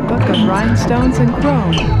lavish epoch of rhinestones and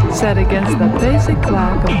chrome, set against the basic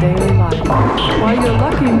lack of daily life. While your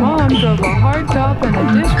lucky mom drove a hard top and a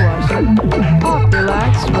dishwasher, Pop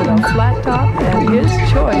relaxed with a flat top and his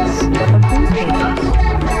choice of newspapers.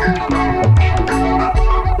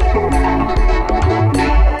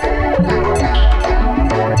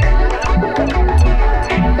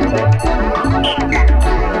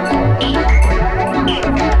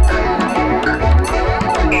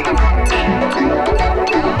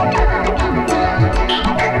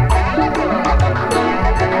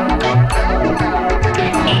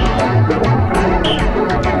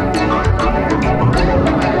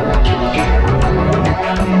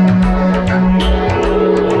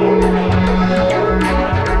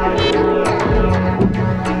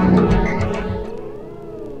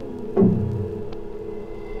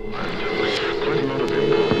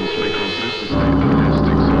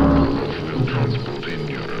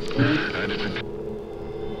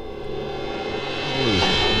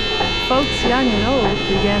 Folks young and old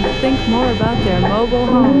began to think more about their mobile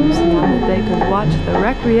homes now that they could watch the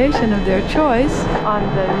recreation of their choice on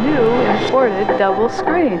the new imported double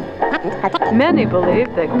screen. Many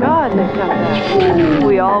believed that God had come back.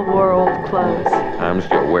 We all wore old clothes. I'm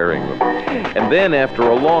still wearing them. And then, after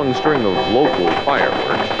a long string of local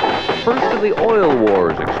fireworks, the first of the oil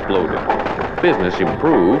wars exploded. Business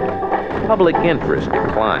improved. Public interest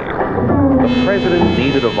declined. The president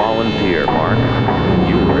needed a volunteer, Mark.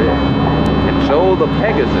 You were it. And so the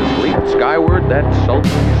Pegasus leaped skyward that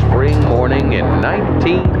sultry spring morning in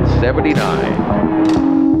 1979.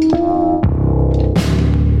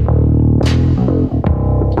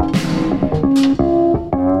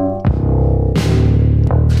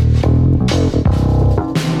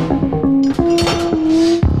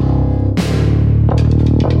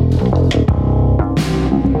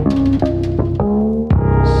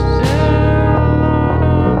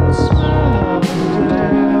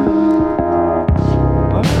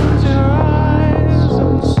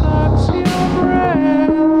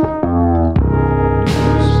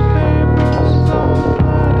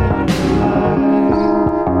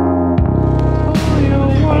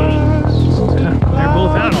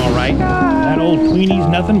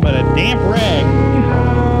 Nothing but a damp rag.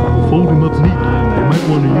 Fold him up neat. They might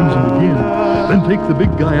want to use him again. Then take the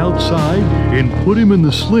big guy outside and put him in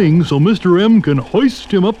the sling so Mr. M can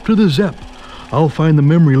hoist him up to the Zepp. I'll find the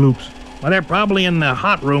memory loops. Well, they're probably in the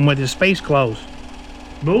hot room with his space clothes.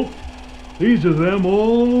 Nope. These are them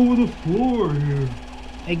all over the floor here.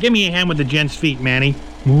 Hey, give me a hand with the gent's feet, Manny.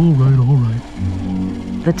 All right.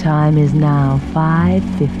 The time is now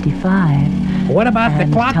 5:55. What about the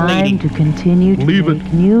clock lady? Time to continue to leave make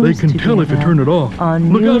it. news They can tell if you turn it off.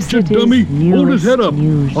 Look out, you dummy! Hold his head up.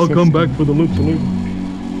 I'll come back for the loop-de-loop.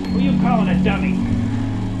 Who you calling a dummy?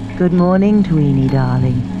 Good morning, Tweenie,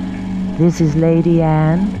 darling. This is Lady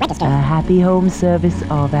Anne, a happy home service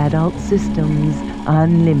of Adult Systems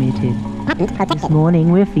Unlimited. This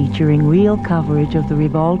morning we're featuring real coverage of the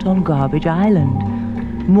revolt on Garbage Island.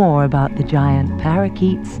 More about the giant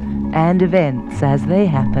parakeets and events as they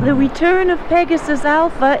happen. The return of Pegasus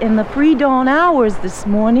Alpha in the pre-dawn hours this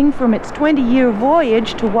morning from its 20-year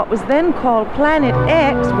voyage to what was then called Planet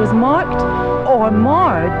X was marked, or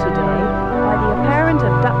marred today, by the apparent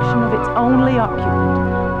abduction of its only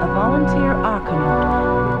occupant, a volunteer Archanaut.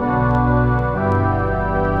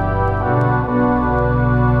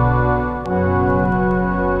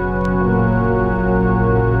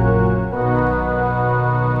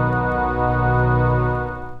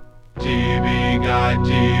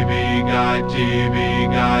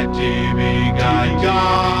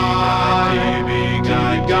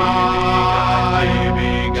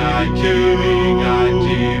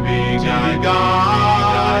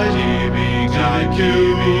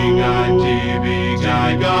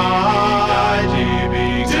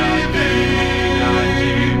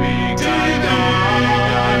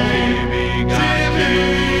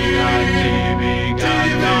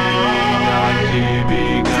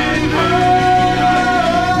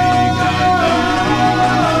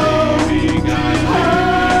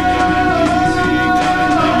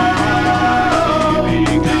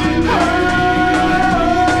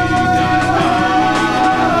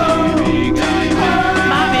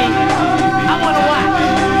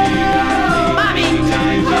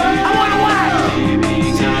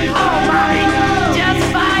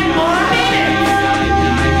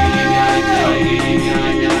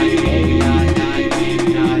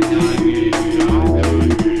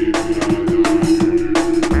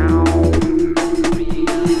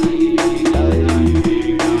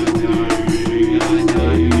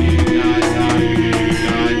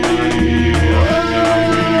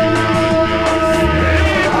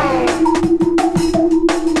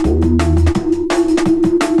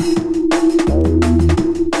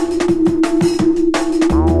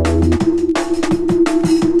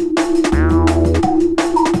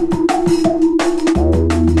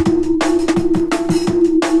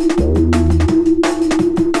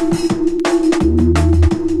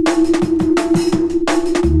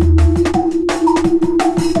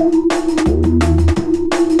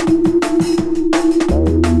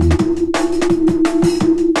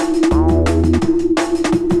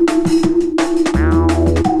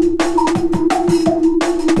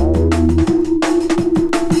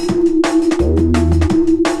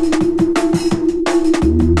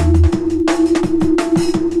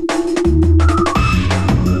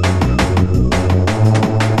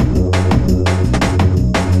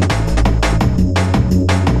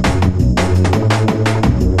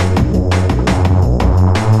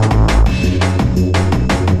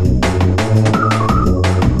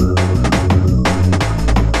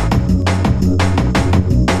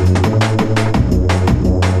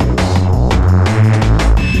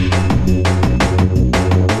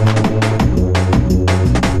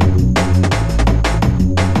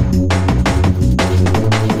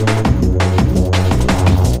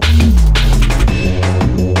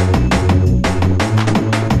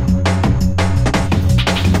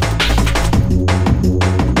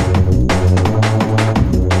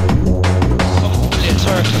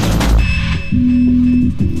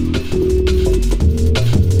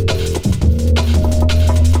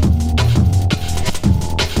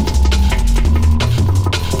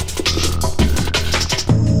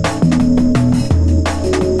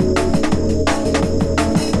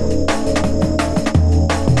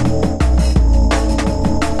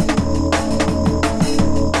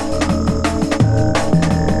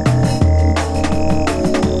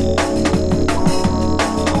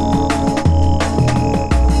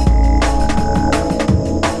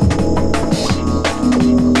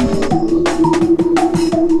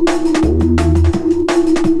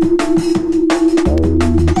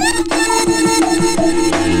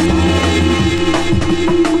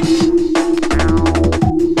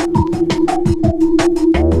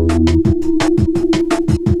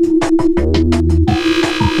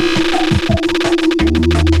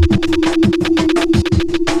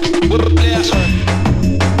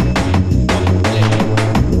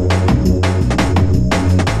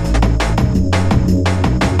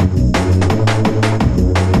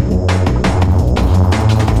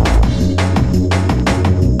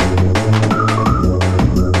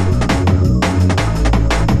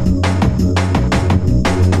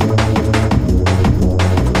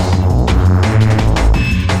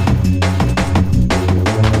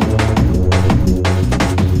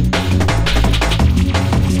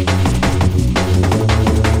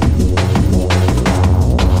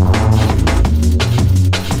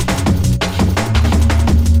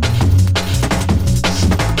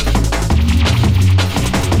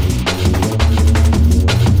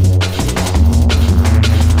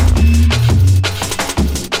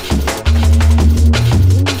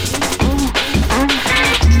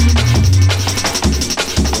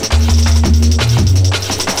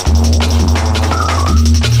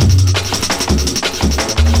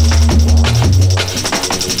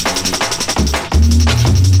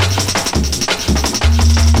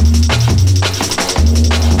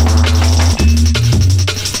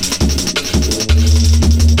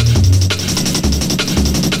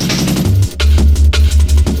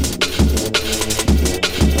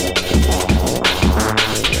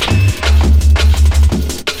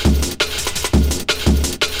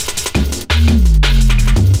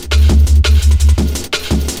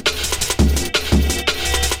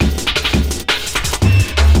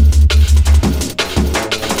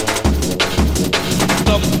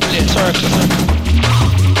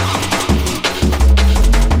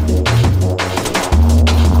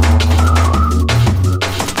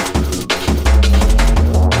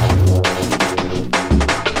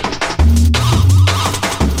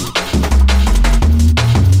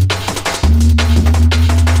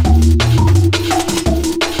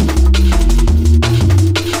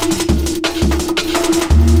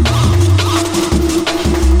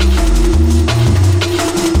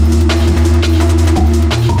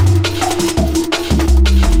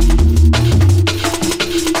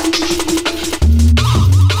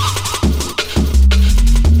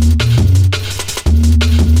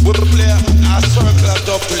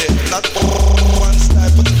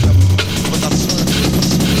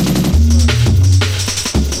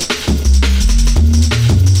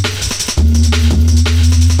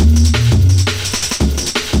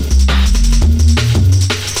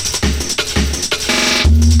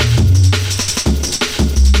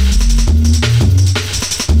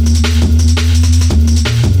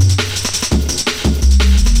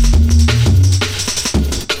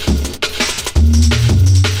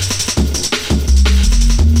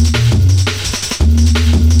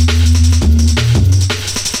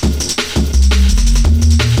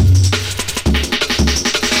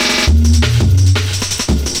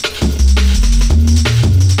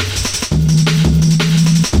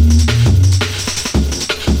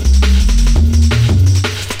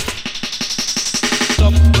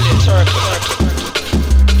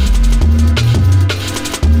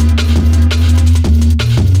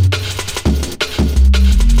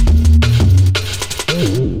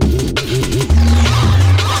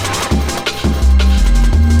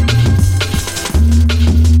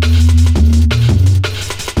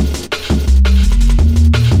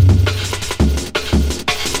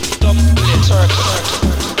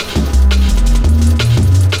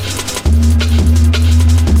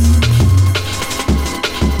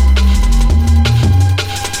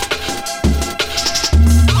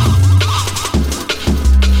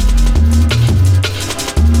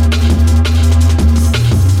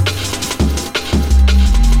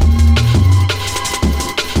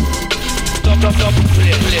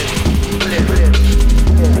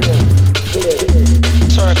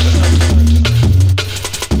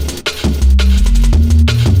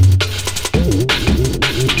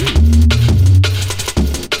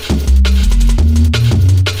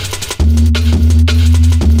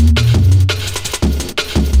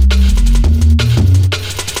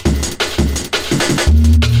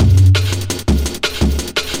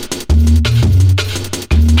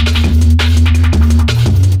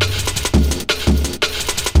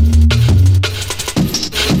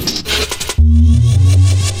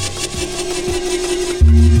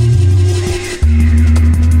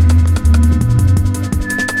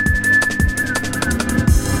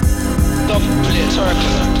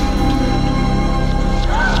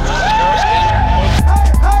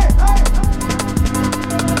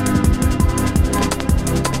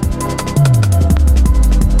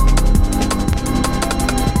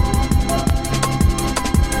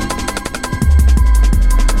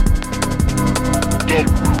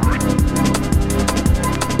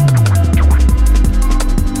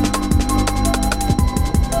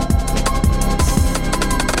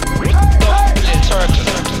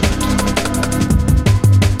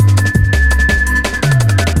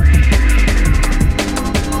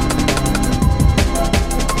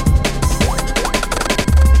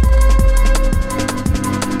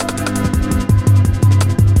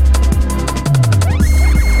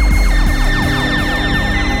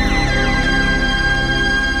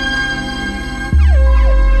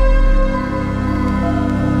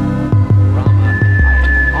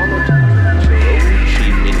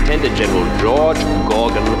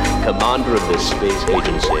 commander of this space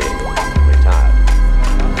agency, retired.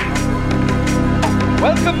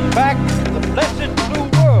 Welcome back to the blessed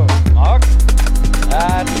new world, Mark.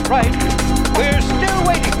 That's right. We're still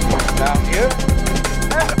waiting for you down here.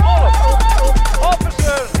 And all of you,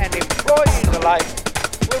 officers and employees alike,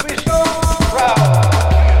 will be so proud.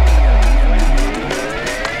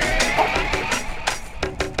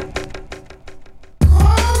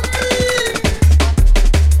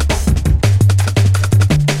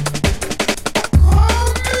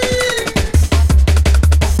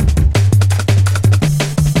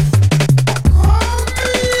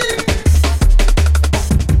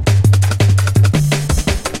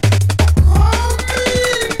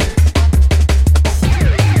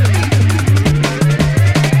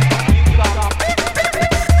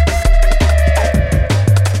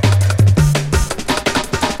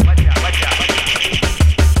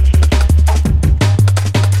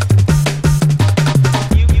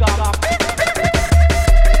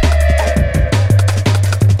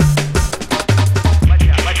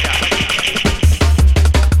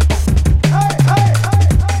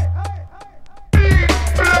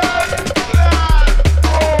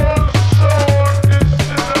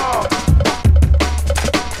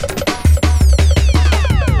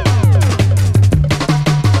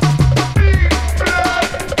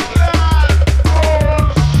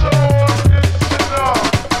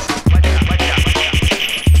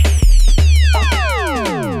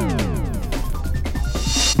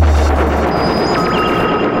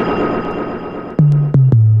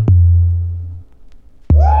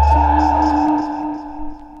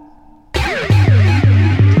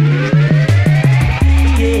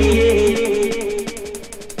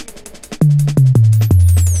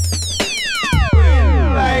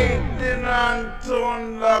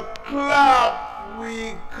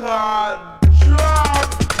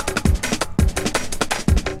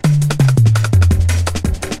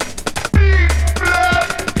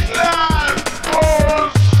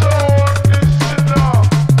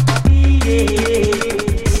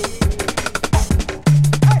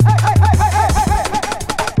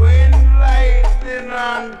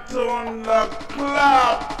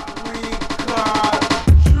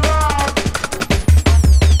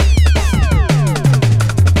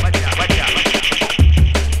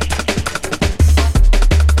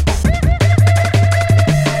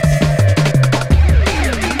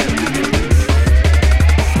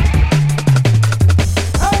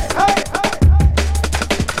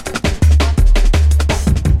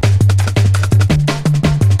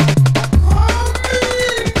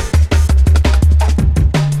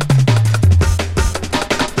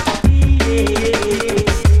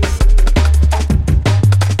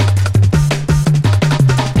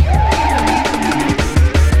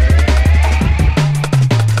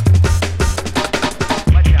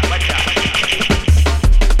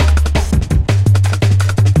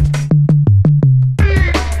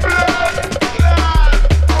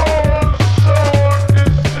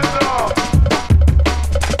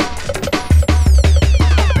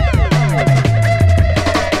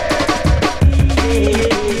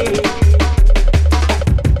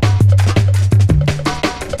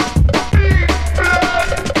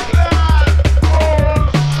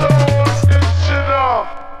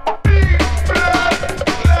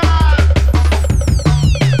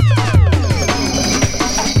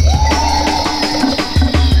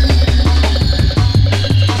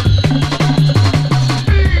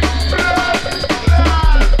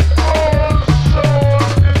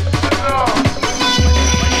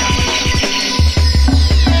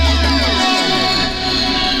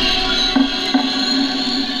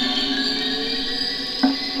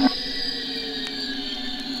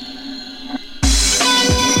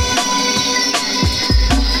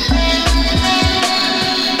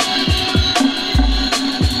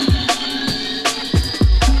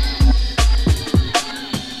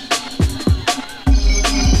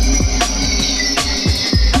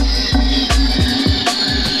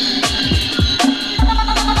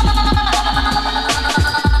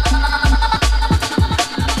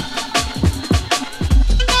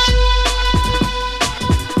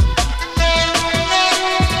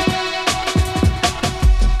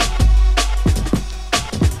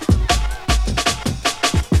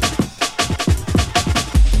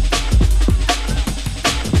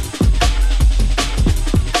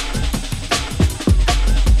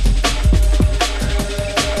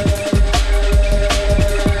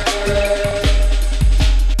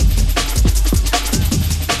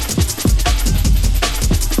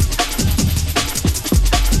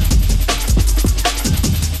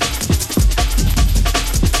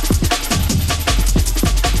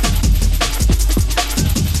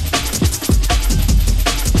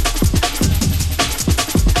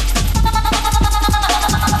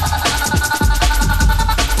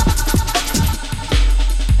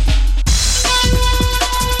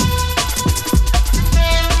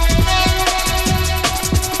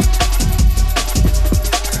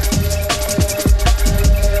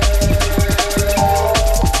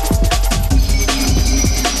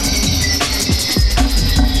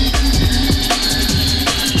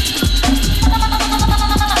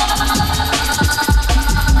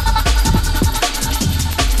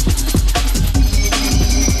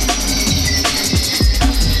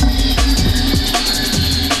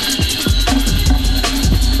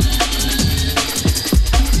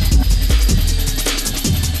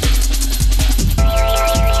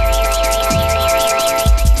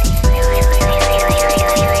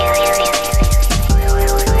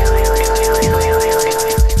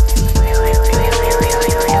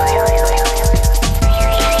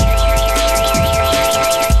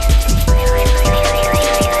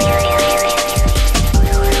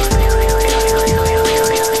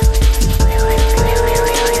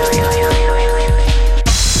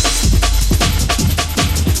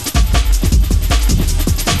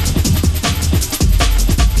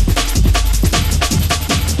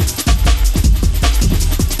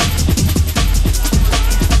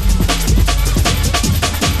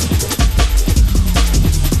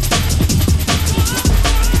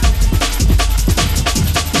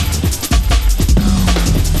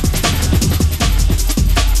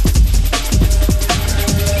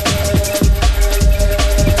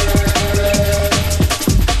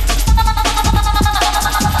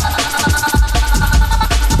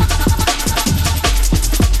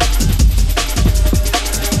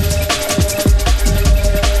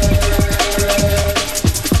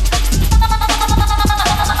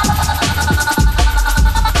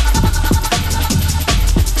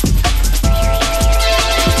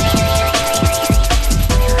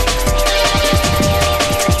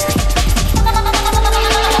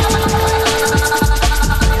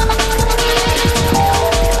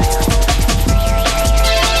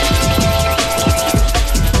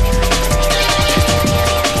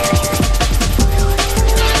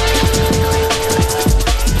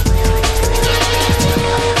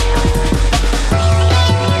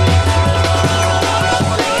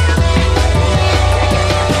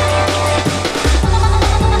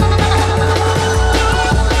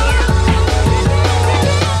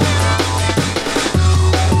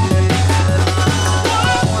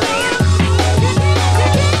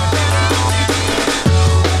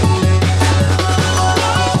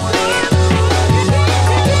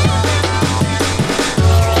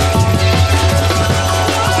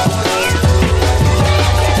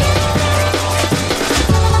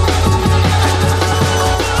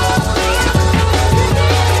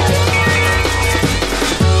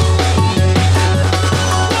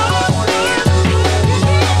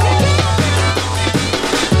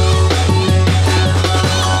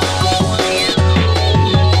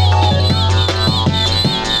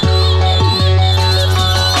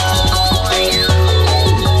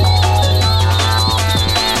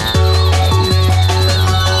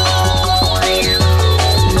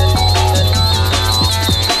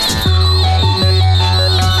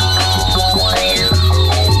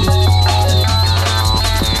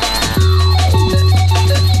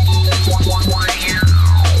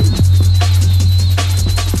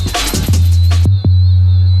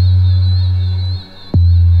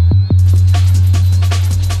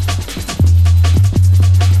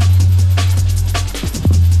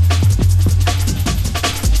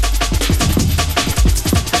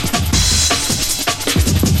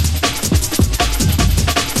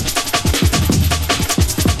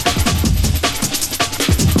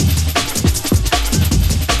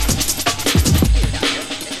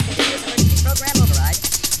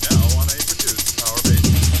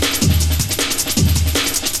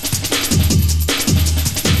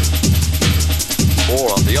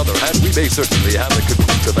 may certainly have a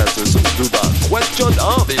conclusive answer soon to the question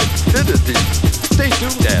of infinity. Stay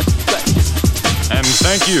tuned and thanks. And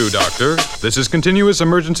thank you, Doctor. This is Continuous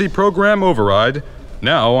Emergency Program Override,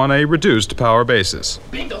 now on a reduced power basis.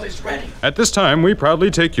 Bingle is ready. At this time, we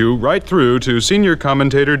proudly take you right through to senior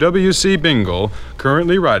commentator W.C. Bingle,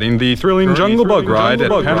 currently riding the thrilling Jungle Bug Ride at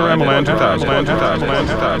Panorama Land 2000.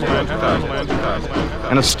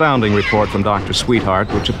 An astounding report from Dr.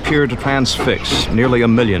 Sweetheart, which appeared to transfix nearly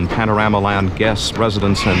 1 million Panorama Land guests,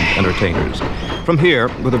 residents, and entertainers. From here,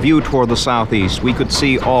 with a view toward the southeast, we could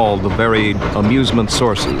see all the varied amusement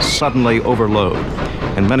sources suddenly overload,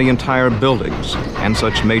 and many entire buildings and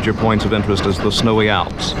such major points of interest as the snowy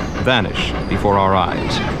Alps vanish before our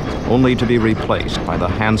eyes, only to be replaced by the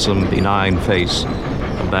handsome, benign face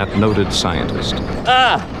of that noted scientist.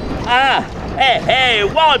 Hey,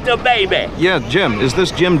 Walter, baby. Yeah, Jim. Is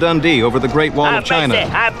this Jim Dundee over the Great Wall of China?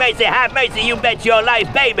 Have mercy, you bet your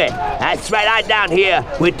life, baby. That's right, I'm down here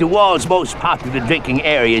with the world's most popular drinking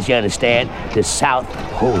areas, you understand? The South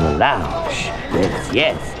Pole Lounge.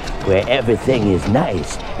 Yes. Where everything is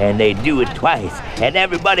nice, and they do it twice. And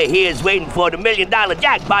everybody here is waiting for the $1 million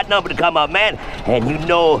jackpot number to come up, man. And you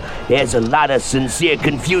know, there's a lot of sincere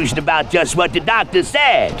confusion about just what the doctor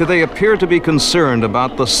said. Do they appear to be concerned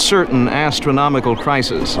about the certain astronomical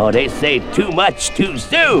crisis? Oh, they say too much too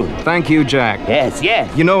soon. Thank you, Jack. Yes.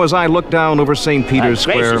 You know, as I look down over St. Peter's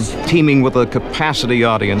Square, teeming with a capacity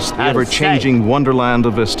audience, the ever-changing wonderland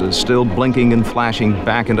of vistas still blinking and flashing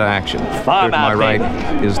back into action. There to my right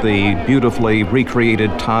is the beautifully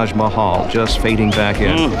recreated Taj Mahal just fading back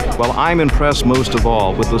in. Well, I'm impressed most of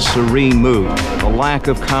all with the serene mood, the lack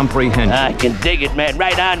of comprehension. I can dig it, man.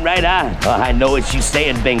 Right on. Oh, I know what you're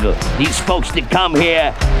saying, Bingle. These folks that come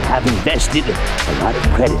here have invested a lot of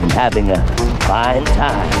credit in having a fine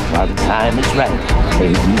time while the time is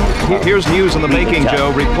right. Here's news in the making,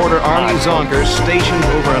 Joe. Reporter Arnie Zonker, stationed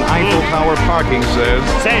over an Eiffel Tower parking, says...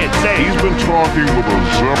 Say it. He's been talking with a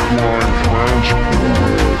Zeppelin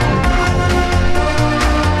transporter.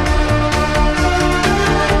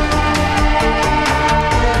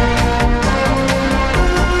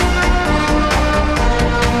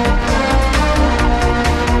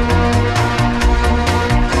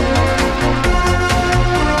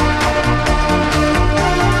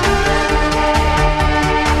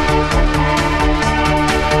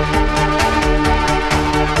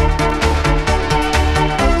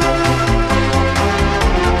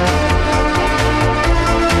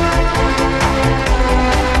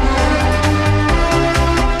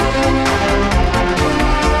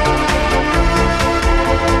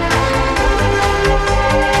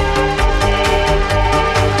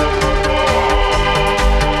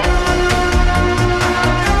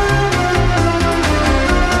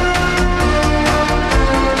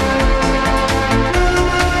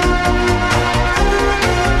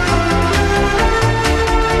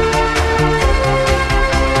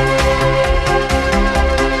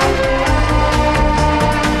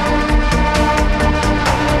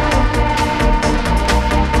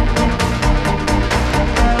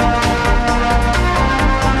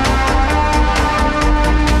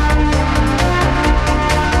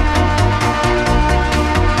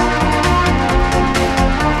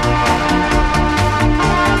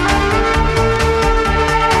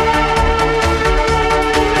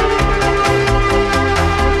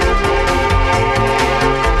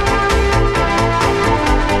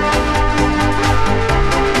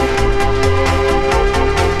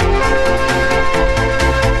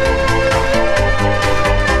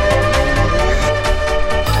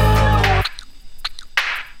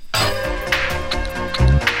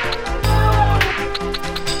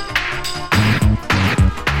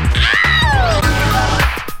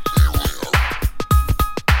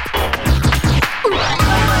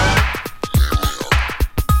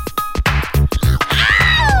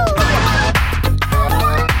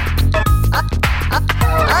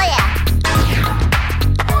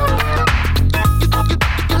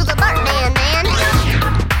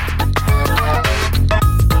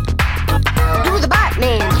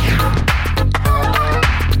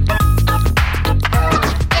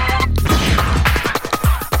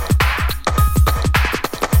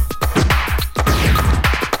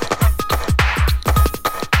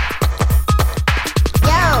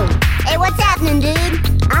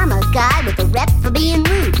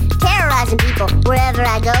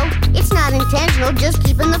 Just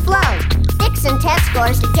keeping the flow. Fixing test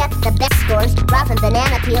scores to get the best scores. Dropping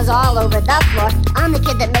banana peels all over the floor. I'm the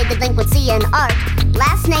kid that made delinquency an art.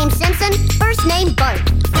 Last name Simpson, first name Bart.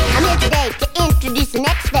 I'm here today to introduce the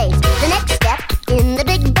next phase. The next step in the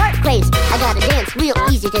big Bart craze. I got a dance real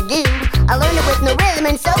easy to do. I learned it with no rhythm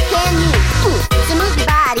and so can you.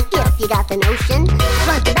 got the notion.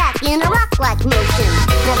 Front to back in a rock-like motion.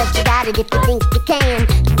 Now that you got it, if you think you can,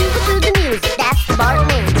 do it through the music, that's the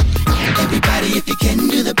Bartman. Everybody, if you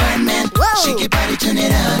can do the Bartman. Whoa. Shake your body, turn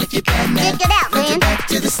it out if you're Batman. Check it out, Front man. to back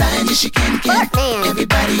to the side, yes you can. Bartman.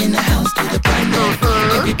 Everybody in the house, do the Bartman.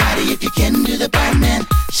 Everybody, if you can do the Bartman.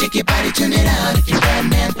 Shake your body, turn it out if you're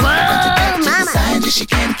Batman. Front to back to the side, yes you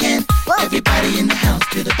can. Everybody in the house,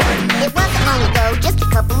 do the Bartman. It wasn't long ago, just a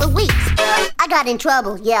couple of weeks. I got in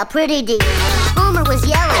trouble, yeah, pretty deep. Homer was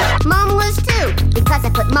yelling, Mom was too, because I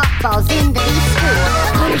put mothballs in the beef stew.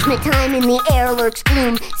 Punishment time in the air lurks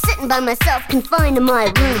gloom, sitting by myself confined to my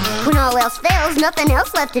room. When all else fails, nothing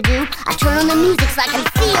else left to do, I turn on the music so I can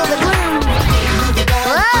feel the groove.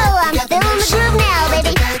 Whoa, I'm feeling the groove now,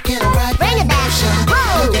 baby. Bring it back.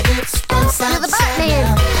 Whoa, to the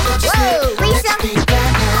Bartman. Whoa, Lisa.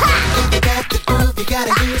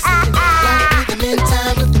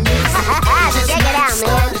 Check it out,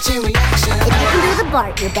 man. If you can do the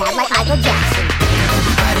Bart, you're bad like Michael Jackson.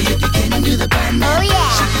 Everybody, if you can do the Bartman. Oh yeah.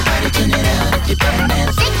 Shake your body, turn it out if you're Bartman.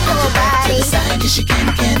 Shake your whole body. To the side, yes you can.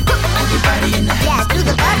 Everybody in the house. Yeah, do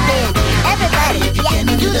the Bartman. Everybody, yeah,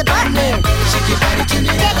 do the Bartman. Shake your body, turn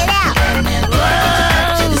it Check out. it out.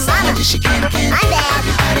 Whoa, to the side, yes you can. I'm bad.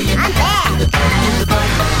 I'm bad.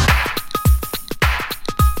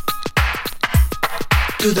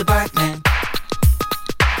 Do the Bartman.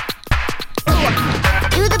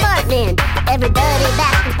 Do the Bartman. Everybody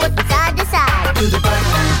back and forth from side to side. Do the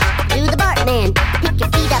Bartman. Do the Bartman. Pick your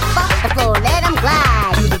feet up off the floor, let them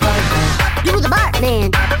glide. Do the Bartman. Do the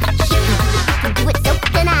Bartman. Shake it, do it so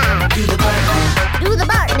can I. Do the Bartman. Do the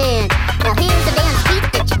Bartman. Now here's a dance beat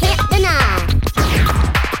that you can't deny.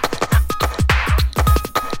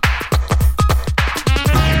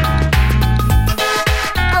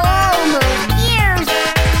 Oh my ears!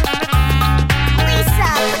 Lisa,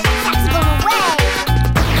 put that saxophone away!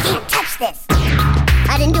 I can't touch this!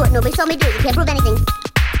 I didn't do it, nobody saw me do it, you can't prove anything.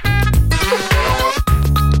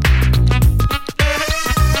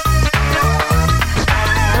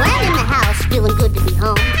 Well, I'm in the house, feeling good to be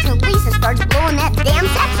home, till Lisa starts blowing that damn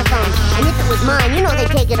saxophone. And if it was mine, you know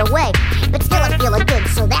they'd take it away. But still I'm feeling good,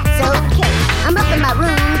 so that's okay. I'm up in my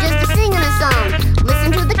room just a singing a song.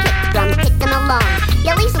 Listen to the kick drum kicking along.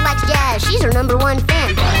 Yeah, Lisa likes jazz, she's her #1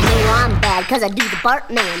 fan. But I know I'm bad, cause I do the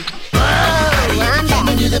Bartman. Whoa, I'm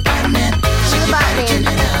bad. Do the Bartman. Do the Bartman. Turn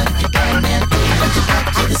it out if you're Bartman. Front to back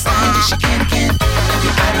to the side, yes you can.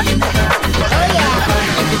 Everybody in the house, do the Bartman.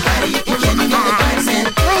 Everybody, if you can do the Bartman.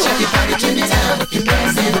 Shake your body, turn it out if you're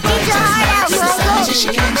Bartman. Get your heart out, Mongo. Yes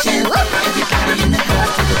you can. Everybody in the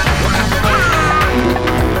house, do the Bartman.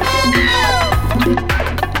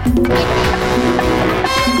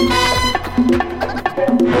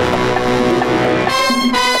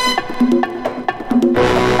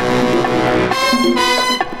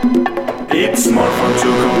 It's more fun to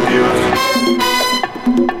compute.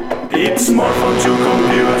 It's more fun to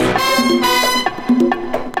compute.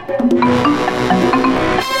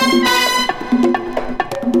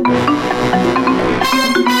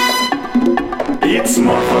 It's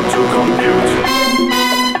more fun to compute.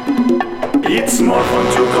 It's more fun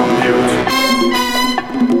to compute.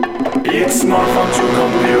 It's more fun to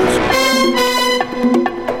compute.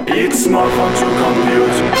 It's more fun to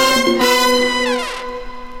compute.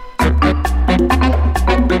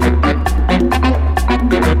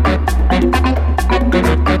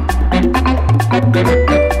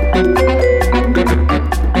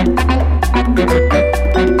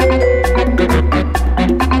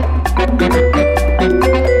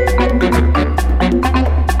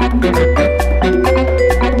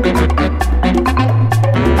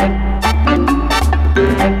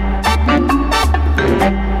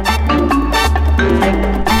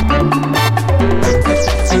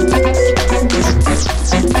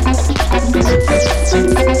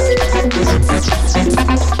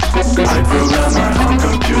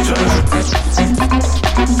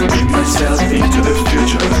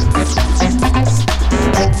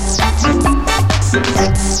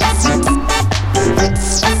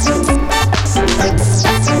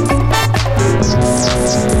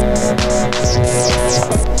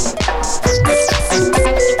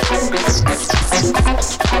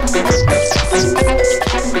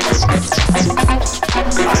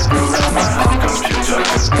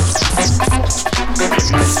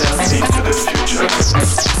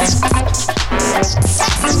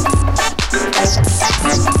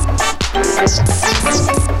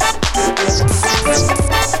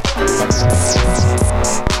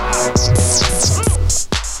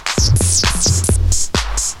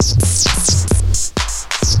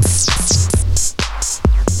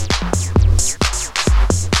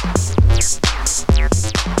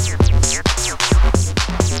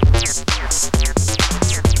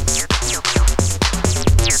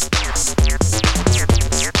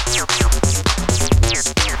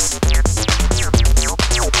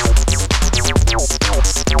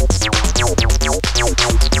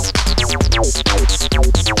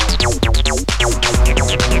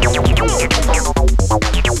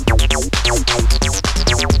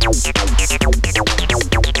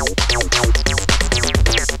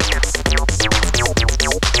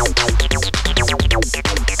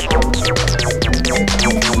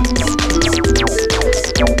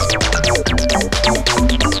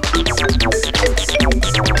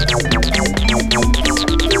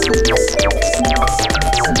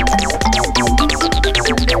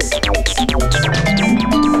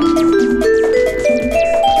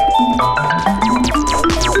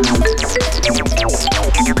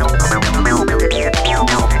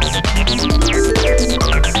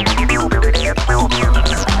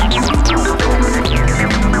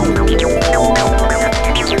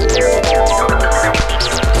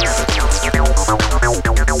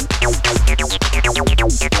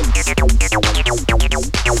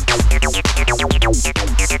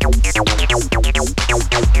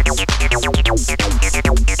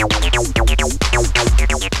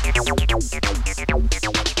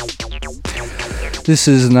 This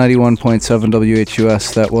is 91.7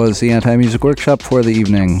 WHUS. That was the Anti-Music Workshop for the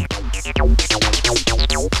evening.